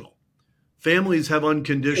dysfunctional. Families have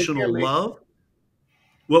unconditional love.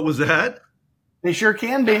 What was that? They sure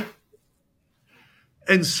can be.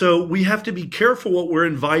 And so we have to be careful what we're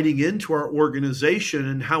inviting into our organization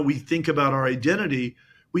and how we think about our identity.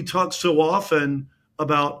 We talk so often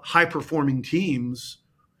about high performing teams,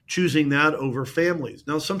 choosing that over families.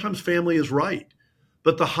 Now, sometimes family is right,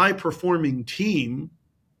 but the high performing team,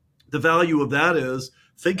 the value of that is,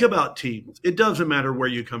 think about teams. It doesn't matter where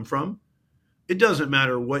you come from. It doesn't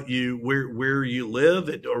matter where you live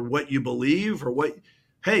or what you believe or what.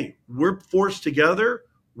 Hey, we're forced together.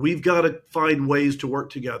 We've got to find ways to work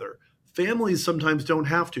together. Families sometimes don't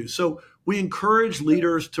have to. So we encourage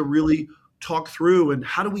leaders to really talk through, and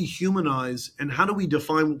how do we humanize and how do we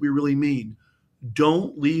define what we really mean?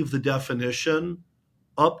 Don't leave the definition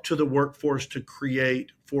up to the workforce to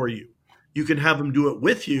create for you. You can have them do it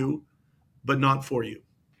with you, but not for you.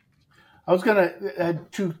 I was going to add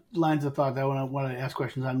two lines of thought that I want to ask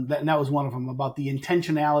questions on, and that was one of them, about the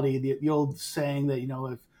intentionality, the old saying that,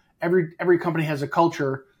 if every company has a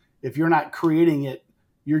culture, if you're not creating it,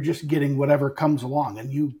 you're just getting whatever comes along,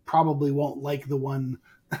 and you probably won't like the one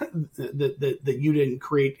that you didn't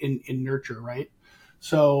create in nurture, right?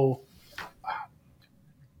 So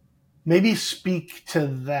maybe speak to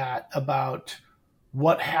that, about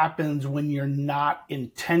what happens when you're not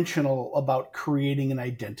intentional about creating an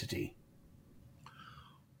identity.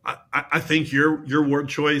 I think your word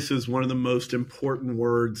choice is one of the most important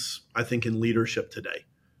words, I think, in leadership today.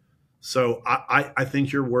 So I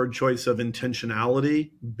think your word choice of intentionality,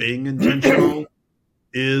 being intentional,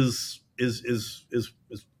 is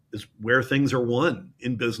where things are won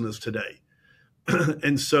in business today.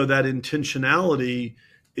 And so that intentionality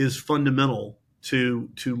is fundamental to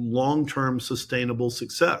long-term sustainable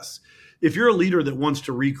success. If you're a leader that wants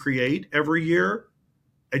to recreate every year,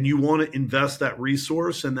 and you want to invest that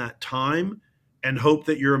resource and that time and hope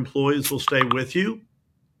that your employees will stay with you,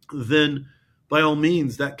 then by all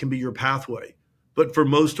means, that can be your pathway. But for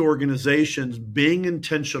most organizations, being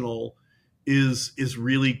intentional is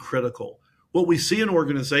really critical. What we see in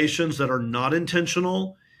organizations that are not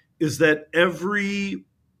intentional is that every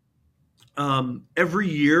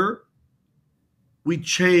year we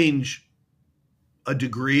change a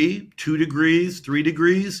degree, 2 degrees, 3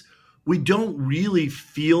 degrees. We don't really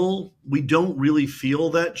feel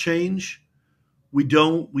that change.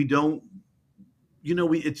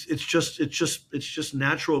 It's just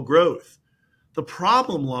natural growth. The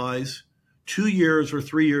problem lies 2 years or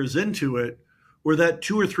 3 years into it, where that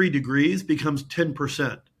 2 or 3 degrees becomes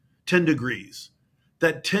 10%, 10 degrees.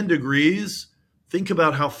 That 10 degrees, think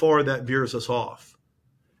about how far that veers us off.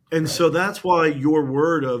 And so that's why your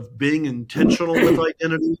word of being intentional with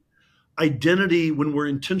identity, when we're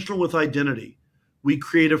intentional with identity, we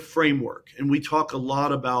create a framework, and we talk a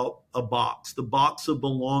lot about a box. The box of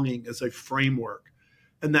belonging is a framework,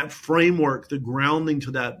 and that framework, the grounding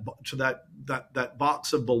to that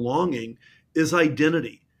box of belonging, is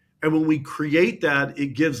identity. And when we create that,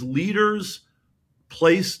 it gives leaders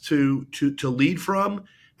place to lead from,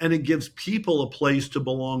 and it gives people a place to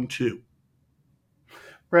belong to.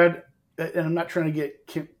 Brad, and I'm not trying to get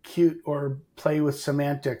cute or play with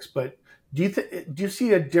semantics, but do you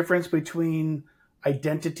see a difference between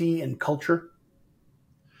identity and culture?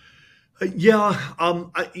 Yeah,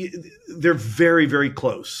 they're very, very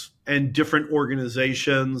close, and different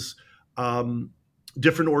organizations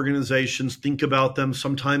think about them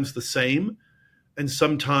sometimes the same, and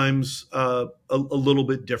sometimes a little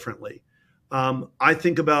bit differently. I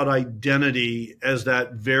think about identity as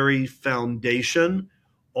that very foundation,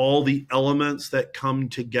 all the elements that come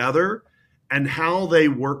together, and how they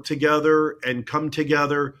work together and come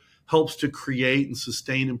together helps to create and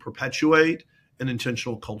sustain and perpetuate an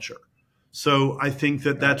intentional culture. So I think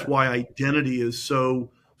that's why identity is so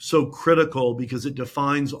critical, because it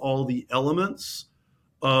defines all the elements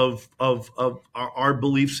of our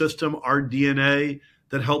belief system, our DNA,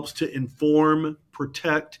 that helps to inform,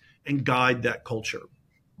 protect, and guide that culture.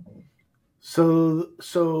 So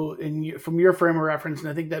from your frame of reference, and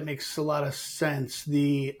I think that makes a lot of sense,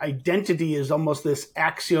 the identity is almost this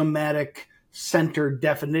axiomatic centered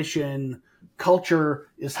definition. Culture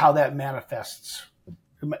is how that manifests.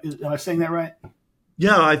 Am I saying that right?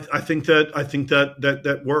 Yeah, I think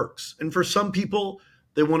that works. And for some people,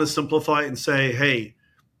 they want to simplify it and say, "Hey,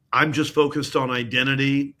 I'm just focused on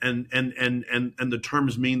identity, and the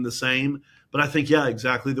terms mean the same." But I think, yeah,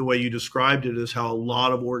 exactly the way you described it is how a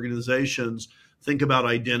lot of organizations think about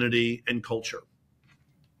identity and culture.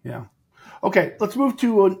 Yeah. Okay, let's move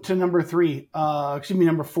to number 3.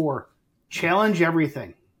 Number 4. Challenge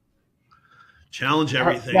everything. Challenge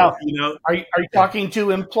everything. Now, are you talking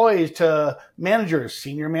to employees, to managers,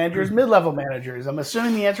 senior managers, mid-level managers? I'm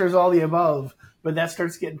assuming the answer is all the above, but that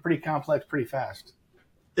starts getting pretty complex pretty fast.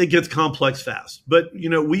 it gets complex fast. But,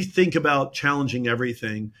 we think about challenging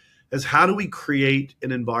everything as how do we create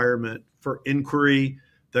an environment for inquiry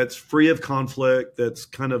that's free of conflict, that's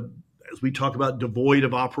kind of, as we talk about, devoid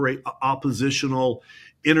of oppositional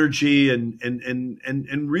energy,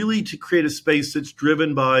 and really to create a space that's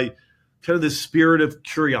driven by kind of this spirit of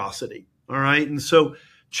curiosity. All right. And so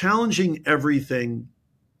challenging everything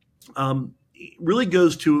really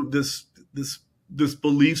goes to this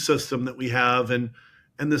belief system that we have, and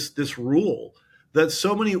this rule that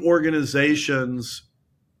so many organizations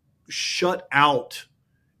shut out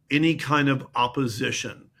any kind of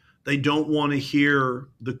opposition. They don't want to hear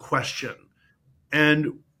the question.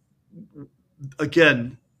 And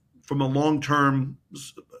again, from a long-term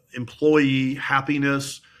employee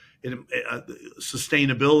happiness and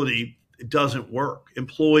sustainability, it doesn't work.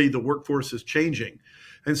 The workforce is changing.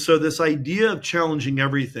 And so this idea of challenging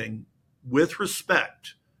everything with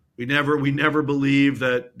respect, we never believe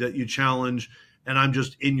that you challenge and I'm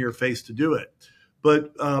just in your face to do it.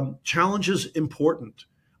 But challenge is important.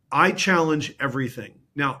 I challenge everything.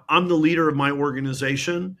 Now, I'm the leader of my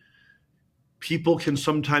organization. People can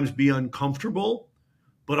sometimes be uncomfortable,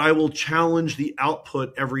 but I will challenge the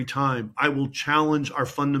output every time. I will challenge our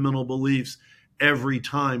fundamental beliefs every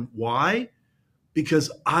time. Why?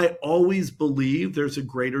 Because I always believe there's a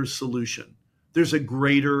greater solution. There's a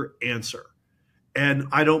greater answer. And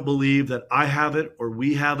I don't believe that I have it or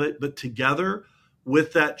we have it, but together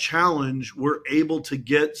with that challenge, we're able to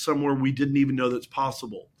get somewhere we didn't even know that's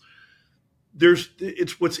possible.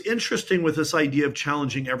 It's what's interesting with this idea of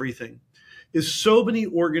challenging everything is so many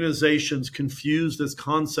organizations confuse this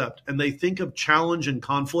concept, and they think of challenge and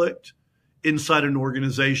conflict inside an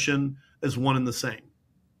organization as one and the same.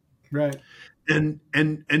 Right. And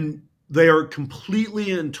they are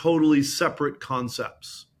completely and totally separate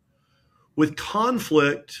concepts. With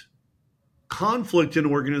conflict in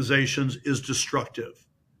organizations is destructive.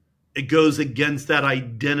 It goes against that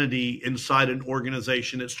identity inside an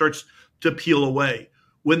organization. It starts to peel away.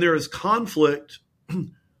 When there is conflict,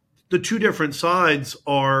 the two different sides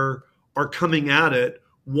are coming at it.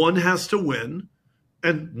 One has to win,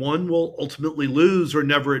 and one will ultimately lose or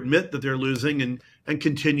never admit that they're losing and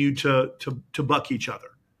continue to buck each other.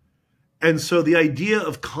 And so the idea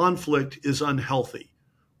of conflict is unhealthy.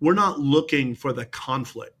 We're not looking for the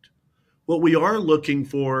conflict. What we are looking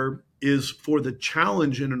for is for the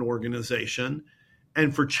challenge in an organization,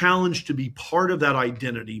 and for challenge to be part of that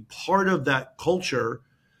identity, part of that culture,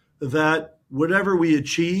 that whatever we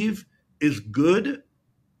achieve is good,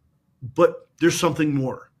 but there's something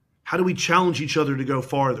more. How do we challenge each other to go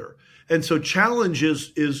farther? And so challenge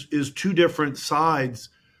is two different sides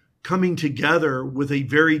coming together with a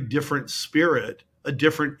very different spirit, a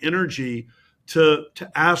different energy to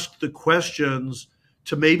ask the questions,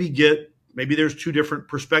 to maybe there's two different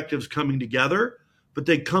perspectives coming together, but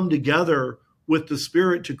they come together with the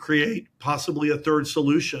spirit to create possibly a third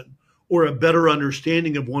solution or a better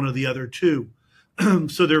understanding of one of the other two.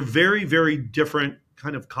 So they're very, very different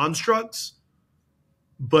kind of constructs,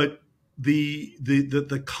 but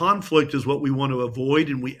the conflict is what we want to avoid,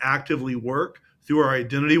 and we actively work through our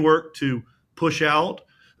identity work to push out.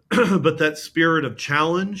 But that spirit of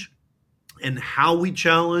challenge and how we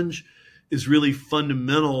challenge is really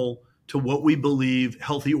fundamental to what we believe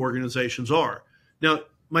healthy organizations are. Now,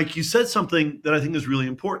 Mike, you said something that I think is really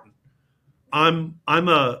important. I'm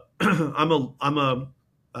an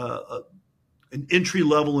entry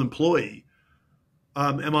level employee.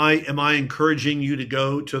 Am I encouraging you to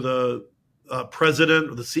go to the president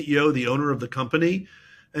or the CEO, the owner of the company,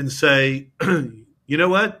 and say, you know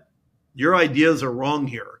what, your ideas are wrong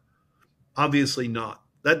here? Obviously not.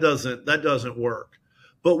 That doesn't work.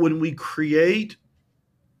 But when we create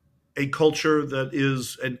a culture that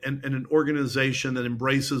is and an organization that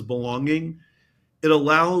embraces belonging, it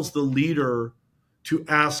allows the leader to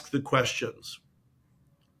ask the questions,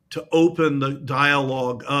 to open the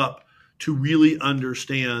dialogue up, to really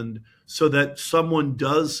understand, so that someone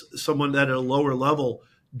at a lower level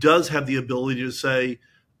does have the ability to say,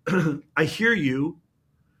 I hear you,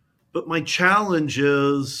 but my challenge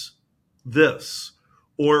is this,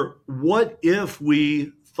 or what if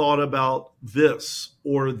we thought about this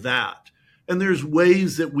or that? And there's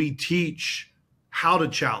ways that we teach how to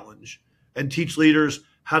challenge and teach leaders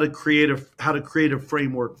how to create a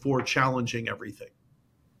framework for challenging everything.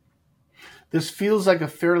 This feels like a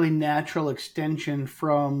fairly natural extension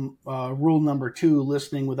from rule number 2,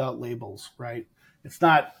 listening without labels, right? It's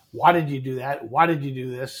not, why did you do that? Why did you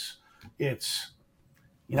do this? It's,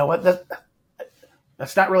 you know what,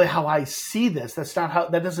 that's not really how I see this.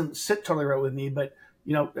 That doesn't sit totally right with me, but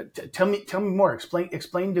tell me more.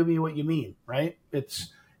 Explain to me what you mean, right?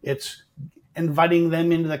 It's It's inviting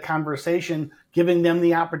them into the conversation, giving them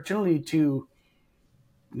the opportunity to,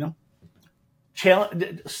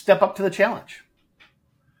 step up to the challenge.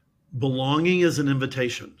 Belonging is an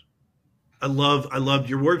invitation. I loved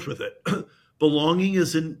your words with it. Belonging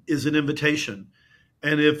is an invitation.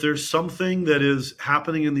 And if there's something that is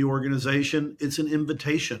happening in the organization, it's an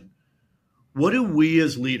invitation. What do we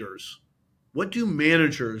as leaders, what do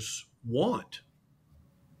managers want?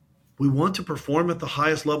 We want to perform at the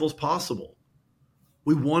highest levels possible.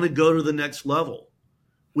 We want to go to the next level.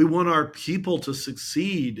 We want our people to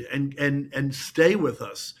succeed and stay with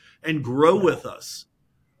us and grow with us.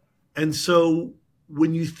 And so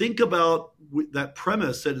when you think about that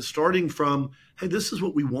premise that is starting from, hey, this is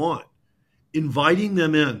what we want, inviting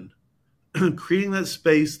them in, creating that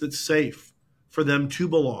space that's safe for them to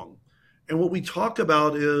belong. And what we talk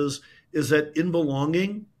about is that in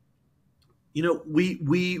belonging,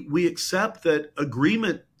 we accept that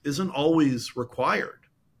agreement isn't always required,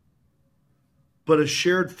 but a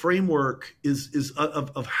shared framework is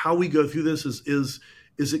of how we go through this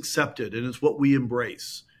is accepted, and it's what we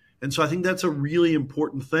embrace. And so I think that's a really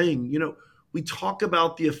important thing. We talk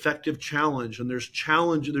about the effective challenge, and there's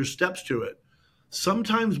steps to it.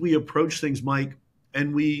 Sometimes we approach things, Mike,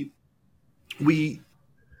 and we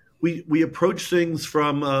approach things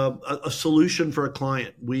from a solution for a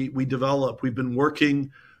client. We've been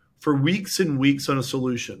working for weeks and weeks on a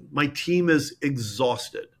solution. My team is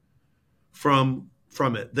exhausted from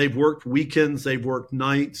it. They've worked weekends, they've worked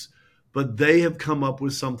nights, but they have come up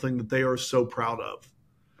with something that they are so proud of.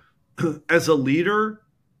 As a leader,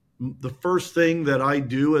 the first thing that I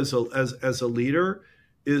do as a leader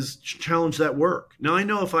is challenge that work. Now I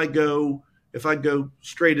know if I go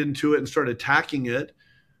straight into it and start attacking it,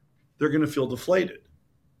 they're going to feel deflated.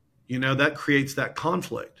 That creates that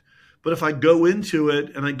conflict. But if I go into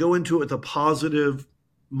it and I go into it with a positive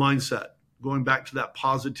mindset, going back to that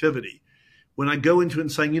positivity, when I go into it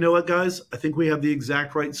and saying, you know what, guys, I think we have the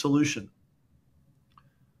exact right solution.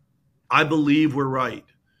 I believe we're right.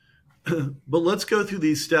 But let's go through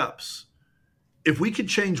these steps. If we could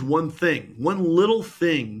change one little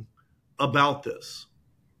thing about this,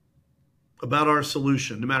 about our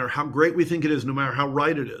solution, no matter how great we think it is, no matter how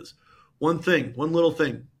right it is, one little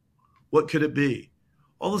thing, what could it be?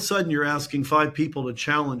 All of a sudden, you're asking 5 people to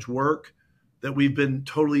challenge work that we've been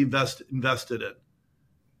totally invested in.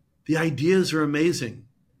 The ideas are amazing.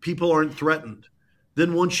 People aren't threatened.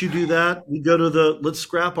 Then once you do that, we go to let's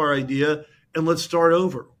scrap our idea and let's start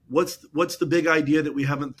over. What's the big idea that we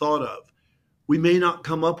haven't thought of? We may not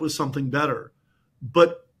come up with something better,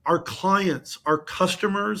 but our clients, our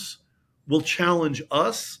customers will challenge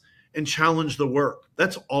us and challenge the work.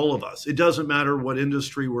 That's all of us. It doesn't matter what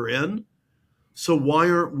industry we're in. So why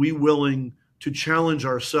aren't we willing to challenge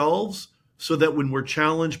ourselves so that when we're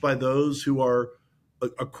challenged by those who are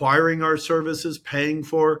acquiring our services, paying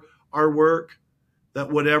for our work, that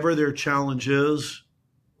whatever their challenge is,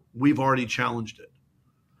 we've already challenged it.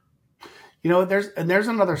 There's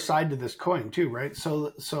another side to this coin too, right?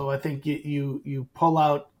 So I think you pull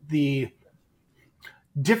out the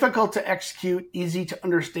difficult to execute, easy to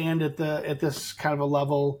understand at this kind of a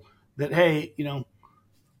level that, hey,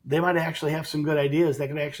 they might actually have some good ideas that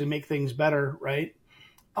could actually make things better, right?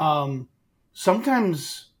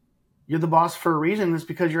 Sometimes you're the boss for a reason. It's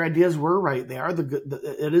because your ideas were right. They are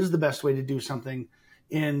it is the best way to do something,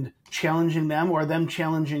 and challenging them or them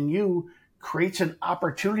challenging you creates an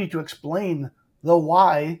opportunity to explain the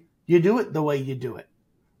why you do it the way you do it,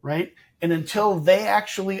 right? And until they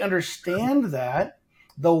actually understand that,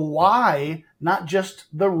 the why, not just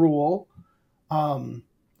the rule. I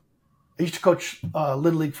used to coach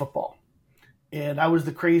Little League football, and I was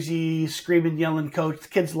the crazy, screaming, yelling coach. The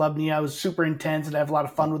kids loved me. I was super intense, and I have a lot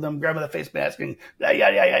of fun with them, grabbing the face mask and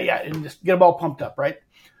and just get them all pumped up, right?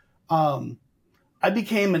 I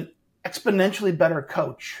became an exponentially better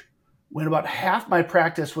coach when about half my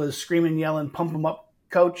practice was screaming, yelling, pump them up,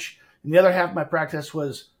 coach, and the other half of my practice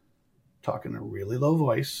was talking in a really low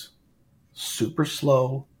voice, super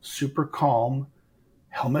slow, super calm,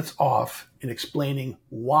 helmets off, and explaining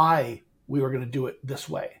why we were going to do it this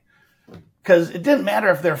way. Because it didn't matter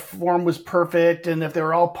if their form was perfect and if they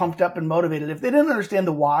were all pumped up and motivated. If they didn't understand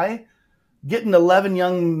the why, getting 11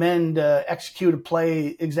 young men to execute a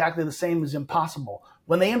play exactly the same is impossible.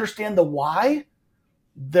 When they understand the why,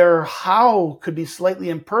 their how could be slightly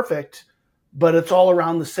imperfect, but it's all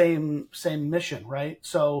around the same mission, right?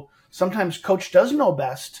 So sometimes coach does know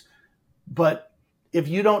best, but if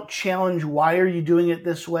you don't challenge, why are you doing it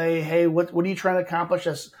this way? Hey, what are you trying to accomplish?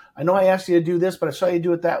 I know I asked you to do this, but I saw you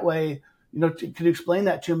do it that way. Could you explain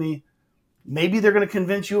that to me? Maybe they're going to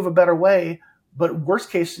convince you of a better way, But worst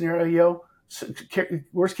case scenario,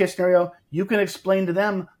 you can explain to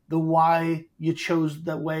them the why you chose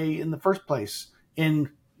that way in the first place and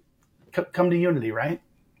come to unity, right?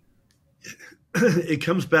 It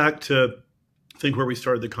comes back to, I think, where we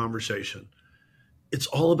started the conversation. It's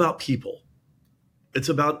all about people. It's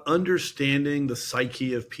about understanding the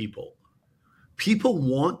psyche of people. People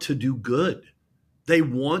want to do good. They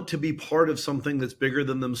want to be part of something that's bigger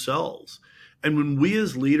than themselves. And when we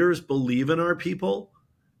as leaders believe in our people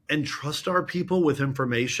and trust our people with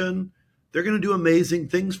information, they're going to do amazing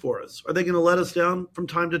things for us. Are they going to let us down from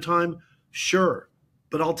time to time? Sure.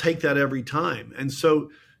 But I'll take that every time. And so,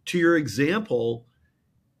 to your example,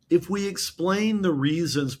 if we explain the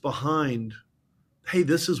reasons behind, hey,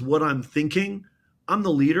 this is what I'm thinking, I'm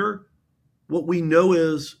the leader, what we know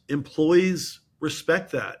is employees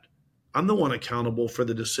respect that. I'm the one accountable for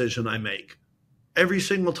the decision I make every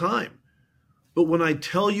single time. But when I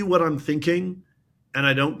tell you what I'm thinking and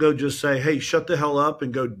I don't go just say, hey, shut the hell up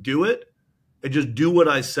and go do it, and just do what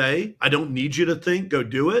I say, I don't need you to think, go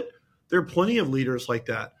do it. There are plenty of leaders like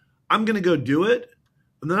that. I'm going to go do it,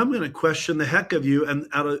 and then I'm going to question the heck of you and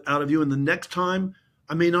out of you. And the next time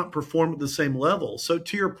I may not perform at the same level. So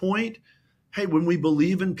to your point, hey, when we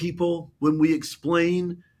believe in people, when we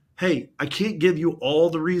explain, hey, I can't give you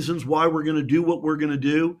all the reasons why we're going to do what we're going to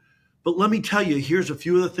do, but let me tell you, here's a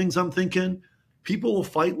few of the things I'm thinking. People will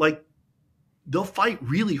fight they'll fight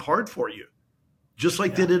really hard for you, just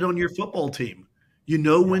like they did on your football team. You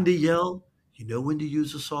know when to yell. You know when to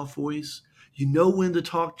use a soft voice. You know when to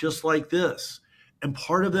talk just like this. And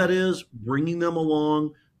part of that is bringing them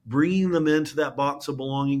along, bringing them into that box of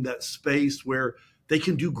belonging, that space where they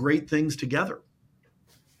can do great things together.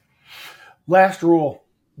 Last rule,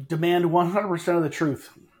 demand 100% of the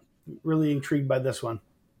truth. Really intrigued by this one.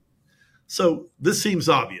 So this seems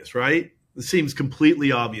obvious, right? This seems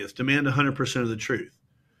completely obvious. Demand 100% of the truth.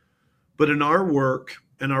 But in our work,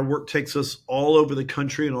 and our work takes us all over the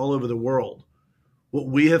country and all over the world, what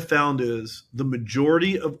we have found is the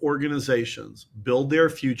majority of organizations build their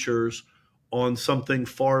futures on something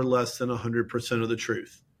far less than 100% of the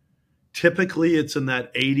truth. Typically, it's in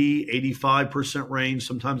that 80, 85% range.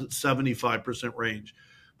 Sometimes it's 75% range.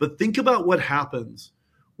 But think about what happens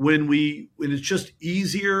when it's just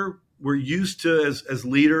easier. We're used to, as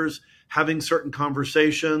leaders, having certain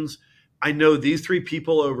conversations. I know these three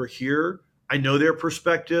people over here. I know their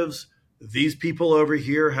perspectives. These people over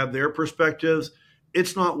here have their perspectives.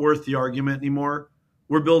 It's not worth the argument anymore.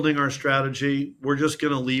 We're building our strategy. We're just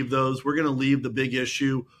going to leave those. We're going to leave the big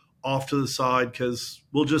issue off to the side because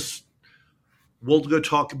we'll go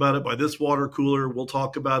talk about it by this water cooler. We'll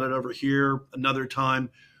talk about it over here another time.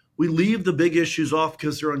 We leave the big issues off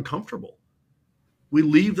because they're uncomfortable. We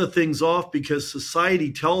leave the things off because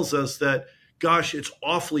society tells us that, gosh, it's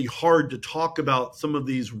awfully hard to talk about some of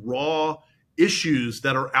these raw issues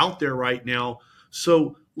that are out there right now.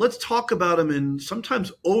 So let's talk about them in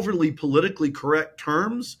sometimes overly politically correct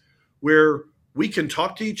terms where we can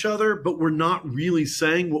talk to each other, but we're not really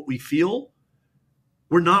saying what we feel.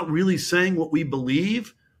 We're not really saying what we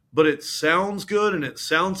believe, but it sounds good and it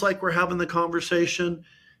sounds like we're having the conversation.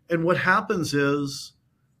 And what happens is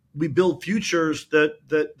we build futures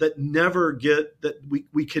that never get, that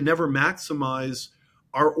we can never maximize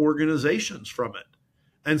our organizations from it.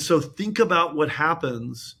 And so think about what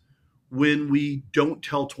happens when we don't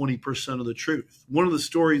tell 20% of the truth. One of the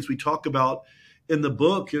stories we talk about in the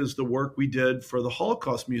book is the work we did for the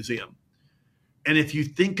Holocaust Museum. And if you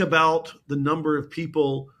think about the number of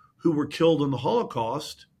people who were killed in the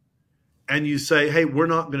Holocaust, and you say, hey, we're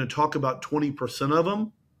not going to talk about 20% of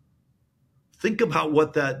them, think about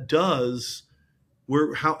what that does,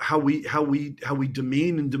 how we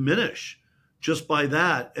demean and diminish just by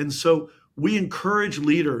that. And so we encourage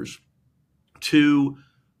leaders to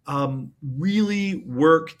really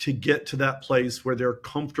work to get to that place where they're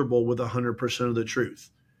comfortable with 100% of the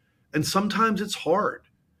truth. And sometimes it's hard.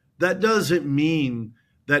 That doesn't mean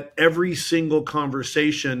that every single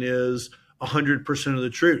conversation is 100% of the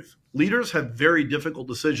truth. Leaders have very difficult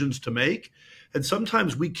decisions to make. And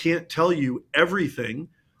sometimes we can't tell you everything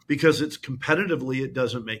because it's competitively, it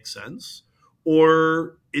doesn't make sense,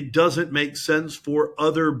 or it doesn't make sense for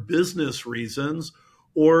other business reasons,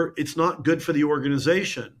 or it's not good for the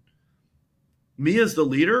organization. Me as the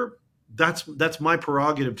leader, that's my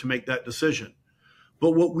prerogative to make that decision.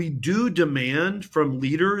 But what we do demand from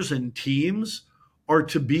leaders and teams are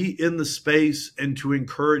to be in the space and to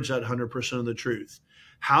encourage that 100% of the truth.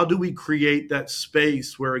 How do we create that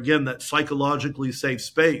space where, again, that psychologically safe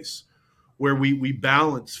space where we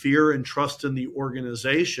balance fear and trust in the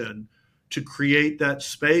organization to create that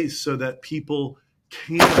space so that people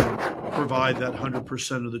can provide that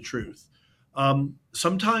 100% of the truth.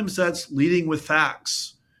 Sometimes that's leading with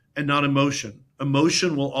facts and not emotion.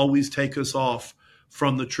 Emotion will always take us off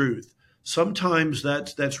from the truth. Sometimes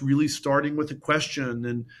that's really starting with a question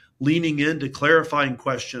and leaning into clarifying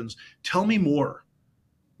questions. Tell me more.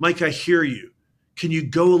 Mike, I hear you. Can you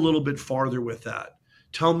go a little bit farther with that?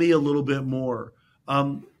 Tell me a little bit more.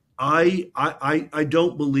 I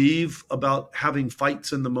don't believe about having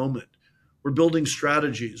fights in the moment. We're building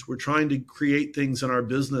strategies. We're trying to create things in our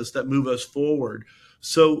business that move us forward.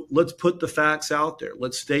 So let's put the facts out there.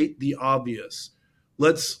 Let's state the obvious.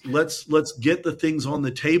 Let's get the things on the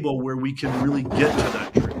table where we can really get to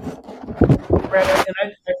that truth. Brad, and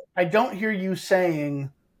I don't hear you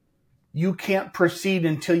saying you can't proceed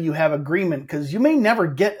until you have agreement, because you may never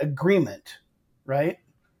get agreement, right?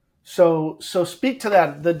 So speak to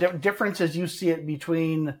that. The difference as you see it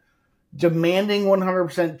between demanding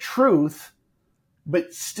 100% truth,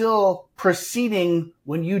 but still proceeding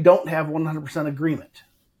when you don't have 100% agreement.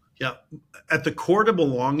 Yeah. At the core to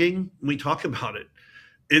belonging, when we talk about it,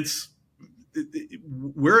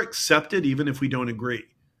 we're accepted even if we don't agree.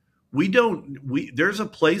 There's a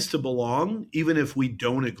place to belong even if we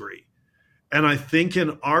don't agree. And I think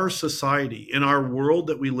in our society, in our world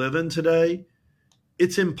that we live in today,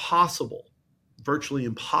 it's impossible, virtually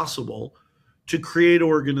impossible, to create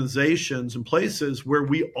organizations and places where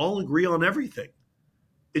we all agree on everything.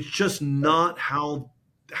 It's just not how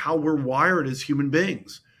we're wired as human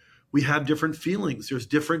beings. We have different feelings. There's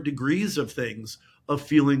different degrees of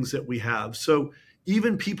feelings that we have. So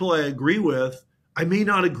even people I agree with, I may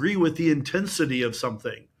not agree with the intensity of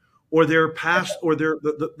something, or their past, or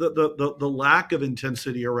the lack of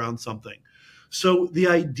intensity around something. So the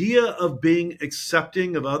idea of being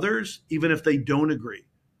accepting of others, even if they don't agree,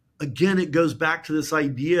 again, it goes back to this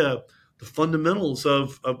idea, the fundamentals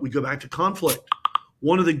of we go back to conflict.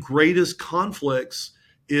 One of the greatest conflicts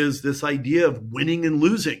is this idea of winning and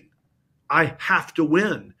losing. I have to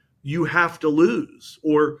win. You have to lose.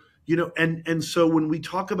 Or, and so when we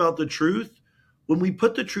talk about the truth, when we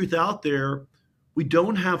put the truth out there, we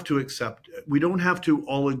don't have to accept it. We don't have to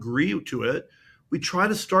all agree to it. We try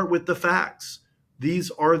to start with the facts.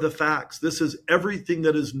 These are the facts. This is everything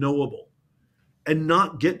that is knowable, and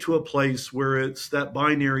not get to a place where it's that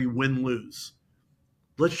binary win-lose.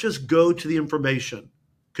 Let's just go to the information,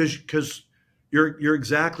 because you're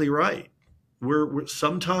exactly right. We're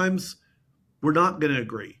sometimes we're not going to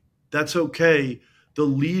agree. That's okay. The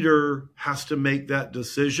leader has to make that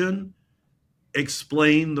decision,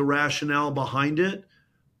 explain the rationale behind it.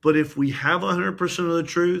 But if we have 100% of the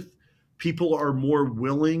truth, people are more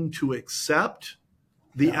willing to accept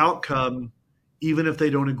the outcome, even if they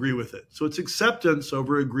don't agree with it. So it's acceptance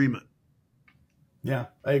over agreement. Yeah,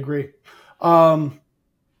 I agree. And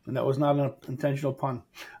that was not an intentional pun.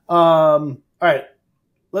 All right.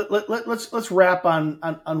 Let's wrap on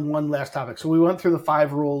one last topic. So we went through the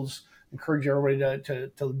 5 rules. Encourage everybody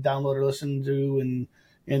to download or listen to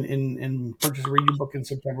and purchase a reading book in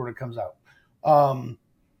September when it comes out.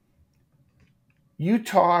 You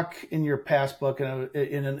talk in your past book and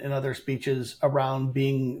in other speeches around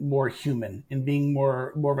being more human and being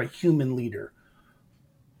more of a human leader.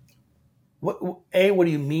 What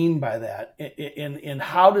do you mean by that? And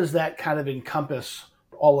how does that kind of encompass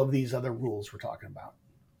all of these other rules we're talking about?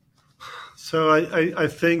 So I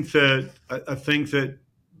think that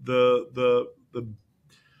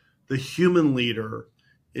the human leader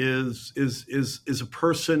is a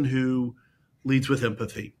person who leads with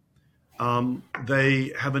empathy.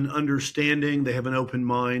 They have an understanding. They have an open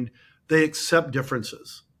mind. They accept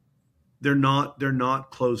differences. They're not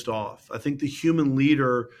closed off. I think the human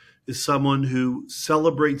leader is someone who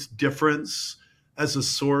celebrates difference as a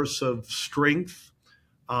source of strength.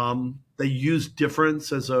 They use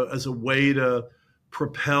difference as a way to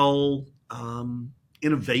propel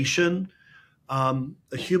innovation. A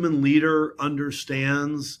human leader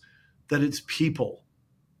understands that it's people.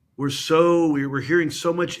 We're hearing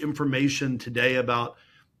so much information today about,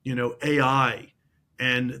 AI,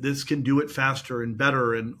 and this can do it faster and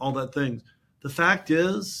better and all that things. The fact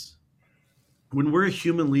is, when we're a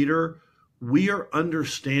human leader, we are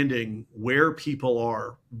understanding where people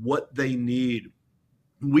are, what they need.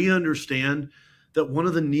 We understand that one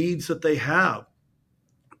of the needs that they have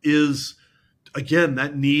is, again,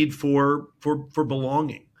 that need for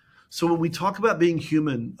belonging. So when we talk about being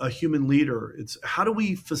human, a human leader, it's how do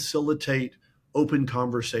we facilitate open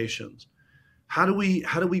conversations? How do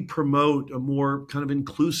we promote a more kind of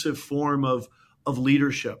inclusive form of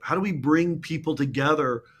leadership? How do we bring people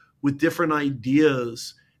together with different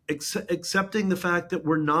ideas, accepting the fact that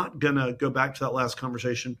we're not going to go back to that last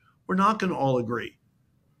conversation? We're not going to all agree.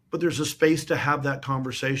 but there's a space to have that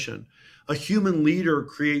conversation. A human leader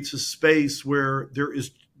creates a space where there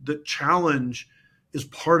is the challenge is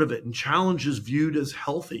part of it, and challenge is viewed as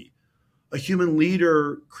healthy. A human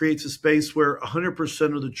leader creates a space where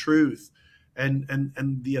 100% of the truth and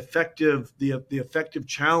the effective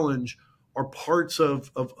challenge are parts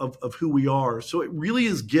of who we are. So it really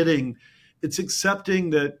is it's accepting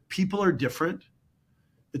that people are different.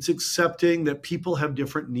 It's accepting that people have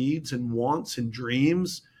different needs and wants and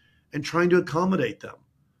dreams and trying to accommodate them.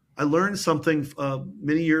 I learned something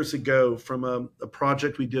many years ago from a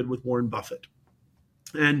project we did with Warren Buffett.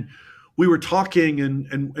 And we were talking,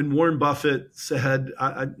 and Warren Buffett said,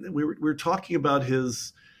 we were talking about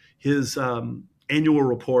his annual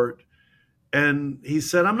report. And he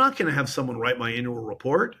said, I'm not going to have someone write my annual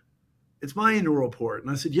report. It's my annual report.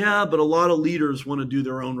 And I said, yeah, but a lot of leaders want to do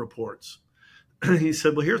their own reports. And he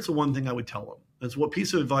said, well, here's the one thing I would tell them. It's what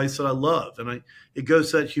piece of advice that I love. And it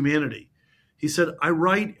goes to that humanity. He said, I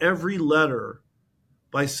write every letter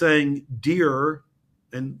by saying, dear,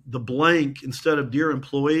 and the blank instead of dear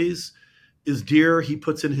employees is dear. He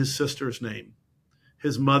puts in his sister's name,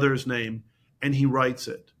 his mother's name, and he writes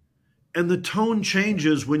it. And the tone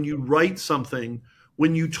changes when you write something,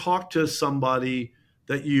 when you talk to somebody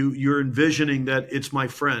that you're envisioning that it's my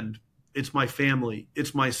friend, it's my family,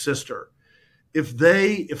 it's my sister.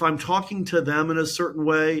 If I'm talking to them in a certain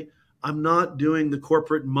way, I'm not doing the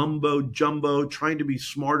corporate mumbo jumbo, trying to be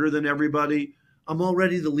smarter than everybody. I'm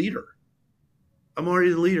already the leader.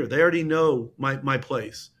 They already know my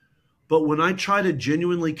place. But when I try to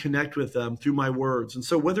genuinely connect with them through my words, and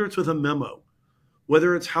so whether it's with a memo,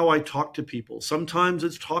 whether it's how I talk to people, sometimes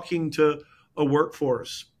it's talking to a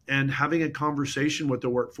workforce and having a conversation with the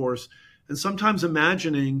workforce, and sometimes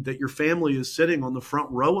imagining that your family is sitting on the front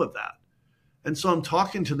row of that. And so I'm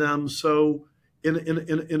talking to them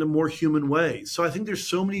in a more human way. So I think there's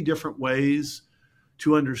so many different ways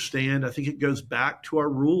to understand. I think it goes back to our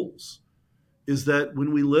rules, is that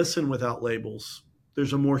when we listen without labels,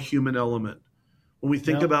 there's a more human element. When we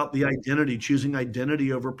think about the identity, choosing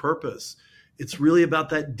identity over purpose, it's really about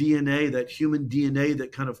that DNA, that human DNA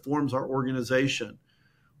that kind of forms our organization.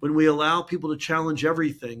 When we allow people to challenge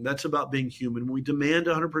everything, that's about being human. When we demand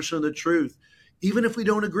 100% of the truth, even if we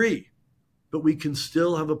don't agree, but we can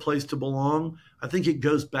still have a place to belong, I think it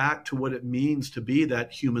goes back to what it means to be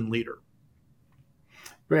that human leader.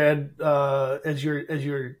 Brad, as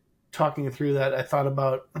you're talking through that, I thought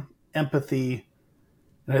about empathy,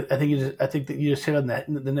 and I think that you just hit on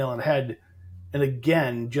the nail on the head. And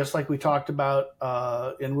again, just like we talked about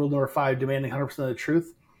in rule number 5, demanding 100% of the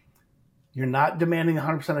truth, you're not demanding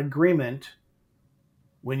 100% agreement.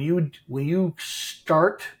 When you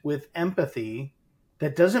start with empathy,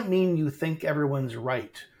 that doesn't mean you think everyone's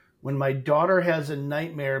right. When my daughter has a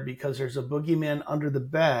nightmare because there's a boogeyman under the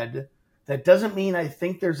bed, that doesn't mean I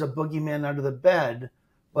think there's a boogeyman under the bed,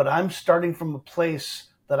 but I'm starting from a place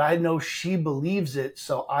that I know she believes it,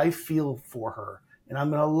 so I feel for her. And I'm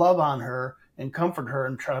going to love on her and comfort her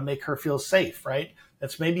and try to make her feel safe, right?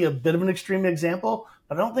 That's maybe a bit of an extreme example,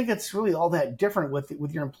 but I don't think it's really all that different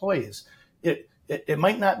with your employees. It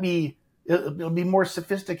might not be, it'll be more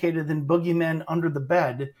sophisticated than boogeymen under the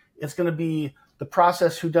bed. It's going to be the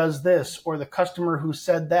process who does this, or the customer who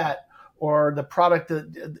said that, or the product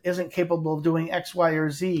that isn't capable of doing X, Y, or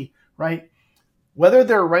Z, right? Whether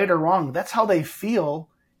they're right or wrong, that's how they feel.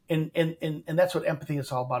 And that's what empathy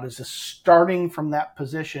is all about, is just starting from that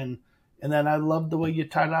position. And then I love the way you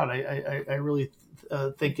tied it out. I really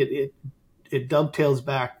think it dovetails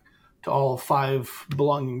back to all 5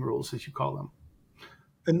 belonging rules, as you call them.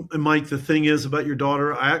 And Mike, the thing is about your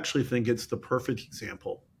daughter, I actually think it's the perfect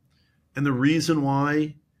example. And the reason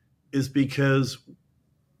why is because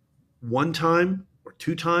one time or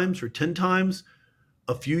 2 times or 10 times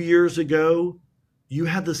a few years ago, you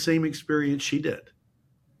had the same experience she did.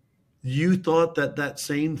 You thought that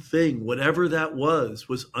same thing, whatever that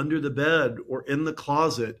was under the bed or in the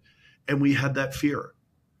closet, and we had that fear.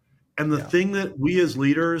 And the thing that we as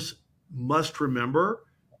leaders must remember,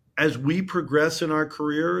 as we progress in our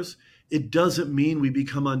careers, it doesn't mean we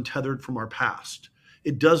become untethered from our past.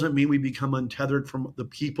 It doesn't mean we become untethered from the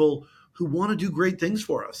people who want to do great things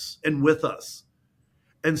for us and with us.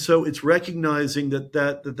 And so it's recognizing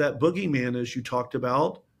that boogeyman, as you talked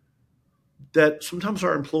about, that sometimes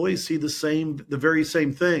our employees see the very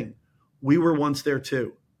same thing. We were once there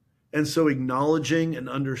too. And so acknowledging and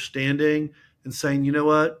understanding and saying, you know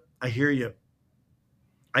what? I hear you.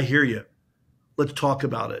 Let's talk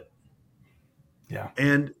about it. Yeah.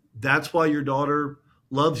 And that's why your daughter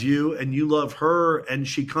loves you and you love her, and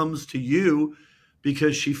she comes to you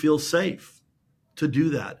because she feels safe. to do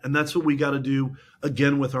that. And that's what we got to do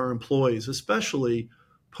again with our employees, especially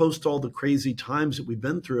post all the crazy times that we've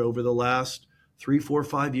been through over the last 3, 4,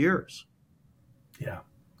 5 years. Yeah,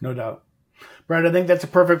 no doubt. Brad, I think that's a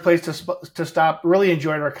perfect place to stop. Really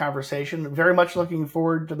enjoyed our conversation. Very much looking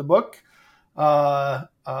forward to the book. To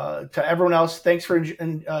everyone else, thanks for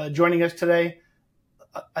joining us today.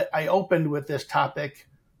 I opened with this topic.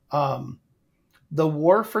 The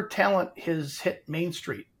war for talent has hit Main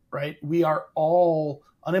Street, right? We are all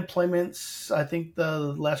unemployment's, I think the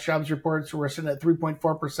last jobs reports were sitting at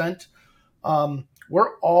 3.4%.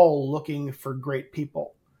 We're all looking for great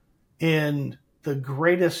people. And the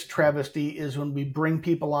greatest travesty is when we bring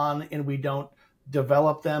people on and we don't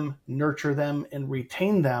develop them, nurture them, and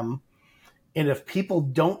retain them. And if people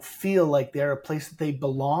don't feel like they're a place that they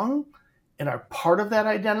belong and are part of that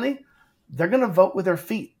identity, they're going to vote with their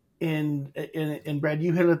feet. And Brad,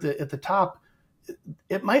 you hit it at the top.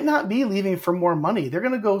 It might not be leaving for more money. They're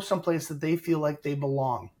going to go someplace that they feel like they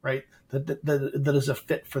belong, right? That is a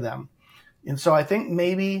fit for them. And so I think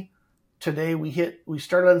maybe today we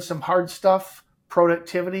started on some hard stuff,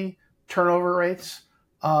 productivity, turnover rates.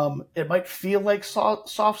 It might feel like soft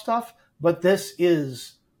stuff, but this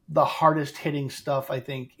is the hardest hitting stuff, I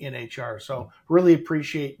think, in HR. So really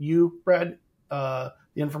appreciate you, Brad, the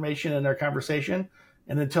information and our conversation.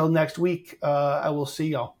 And until next week, I will see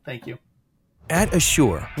y'all. Thank you. At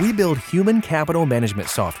Assure, we build human capital management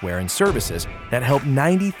software and services that help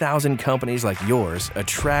 90,000 companies like yours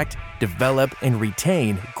attract, develop, and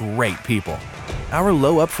retain great people. Our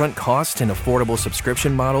low upfront cost and affordable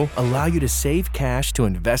subscription model allow you to save cash to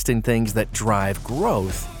invest in things that drive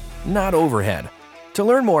growth, not overhead. To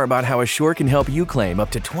learn more about how Assure can help you claim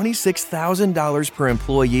up to $26,000 per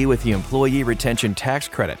employee with the Employee Retention Tax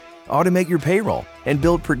Credit, automate your payroll, and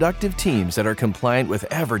build productive teams that are compliant with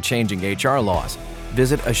ever-changing HR laws,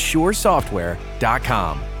 visit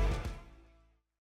AssureSoftware.com.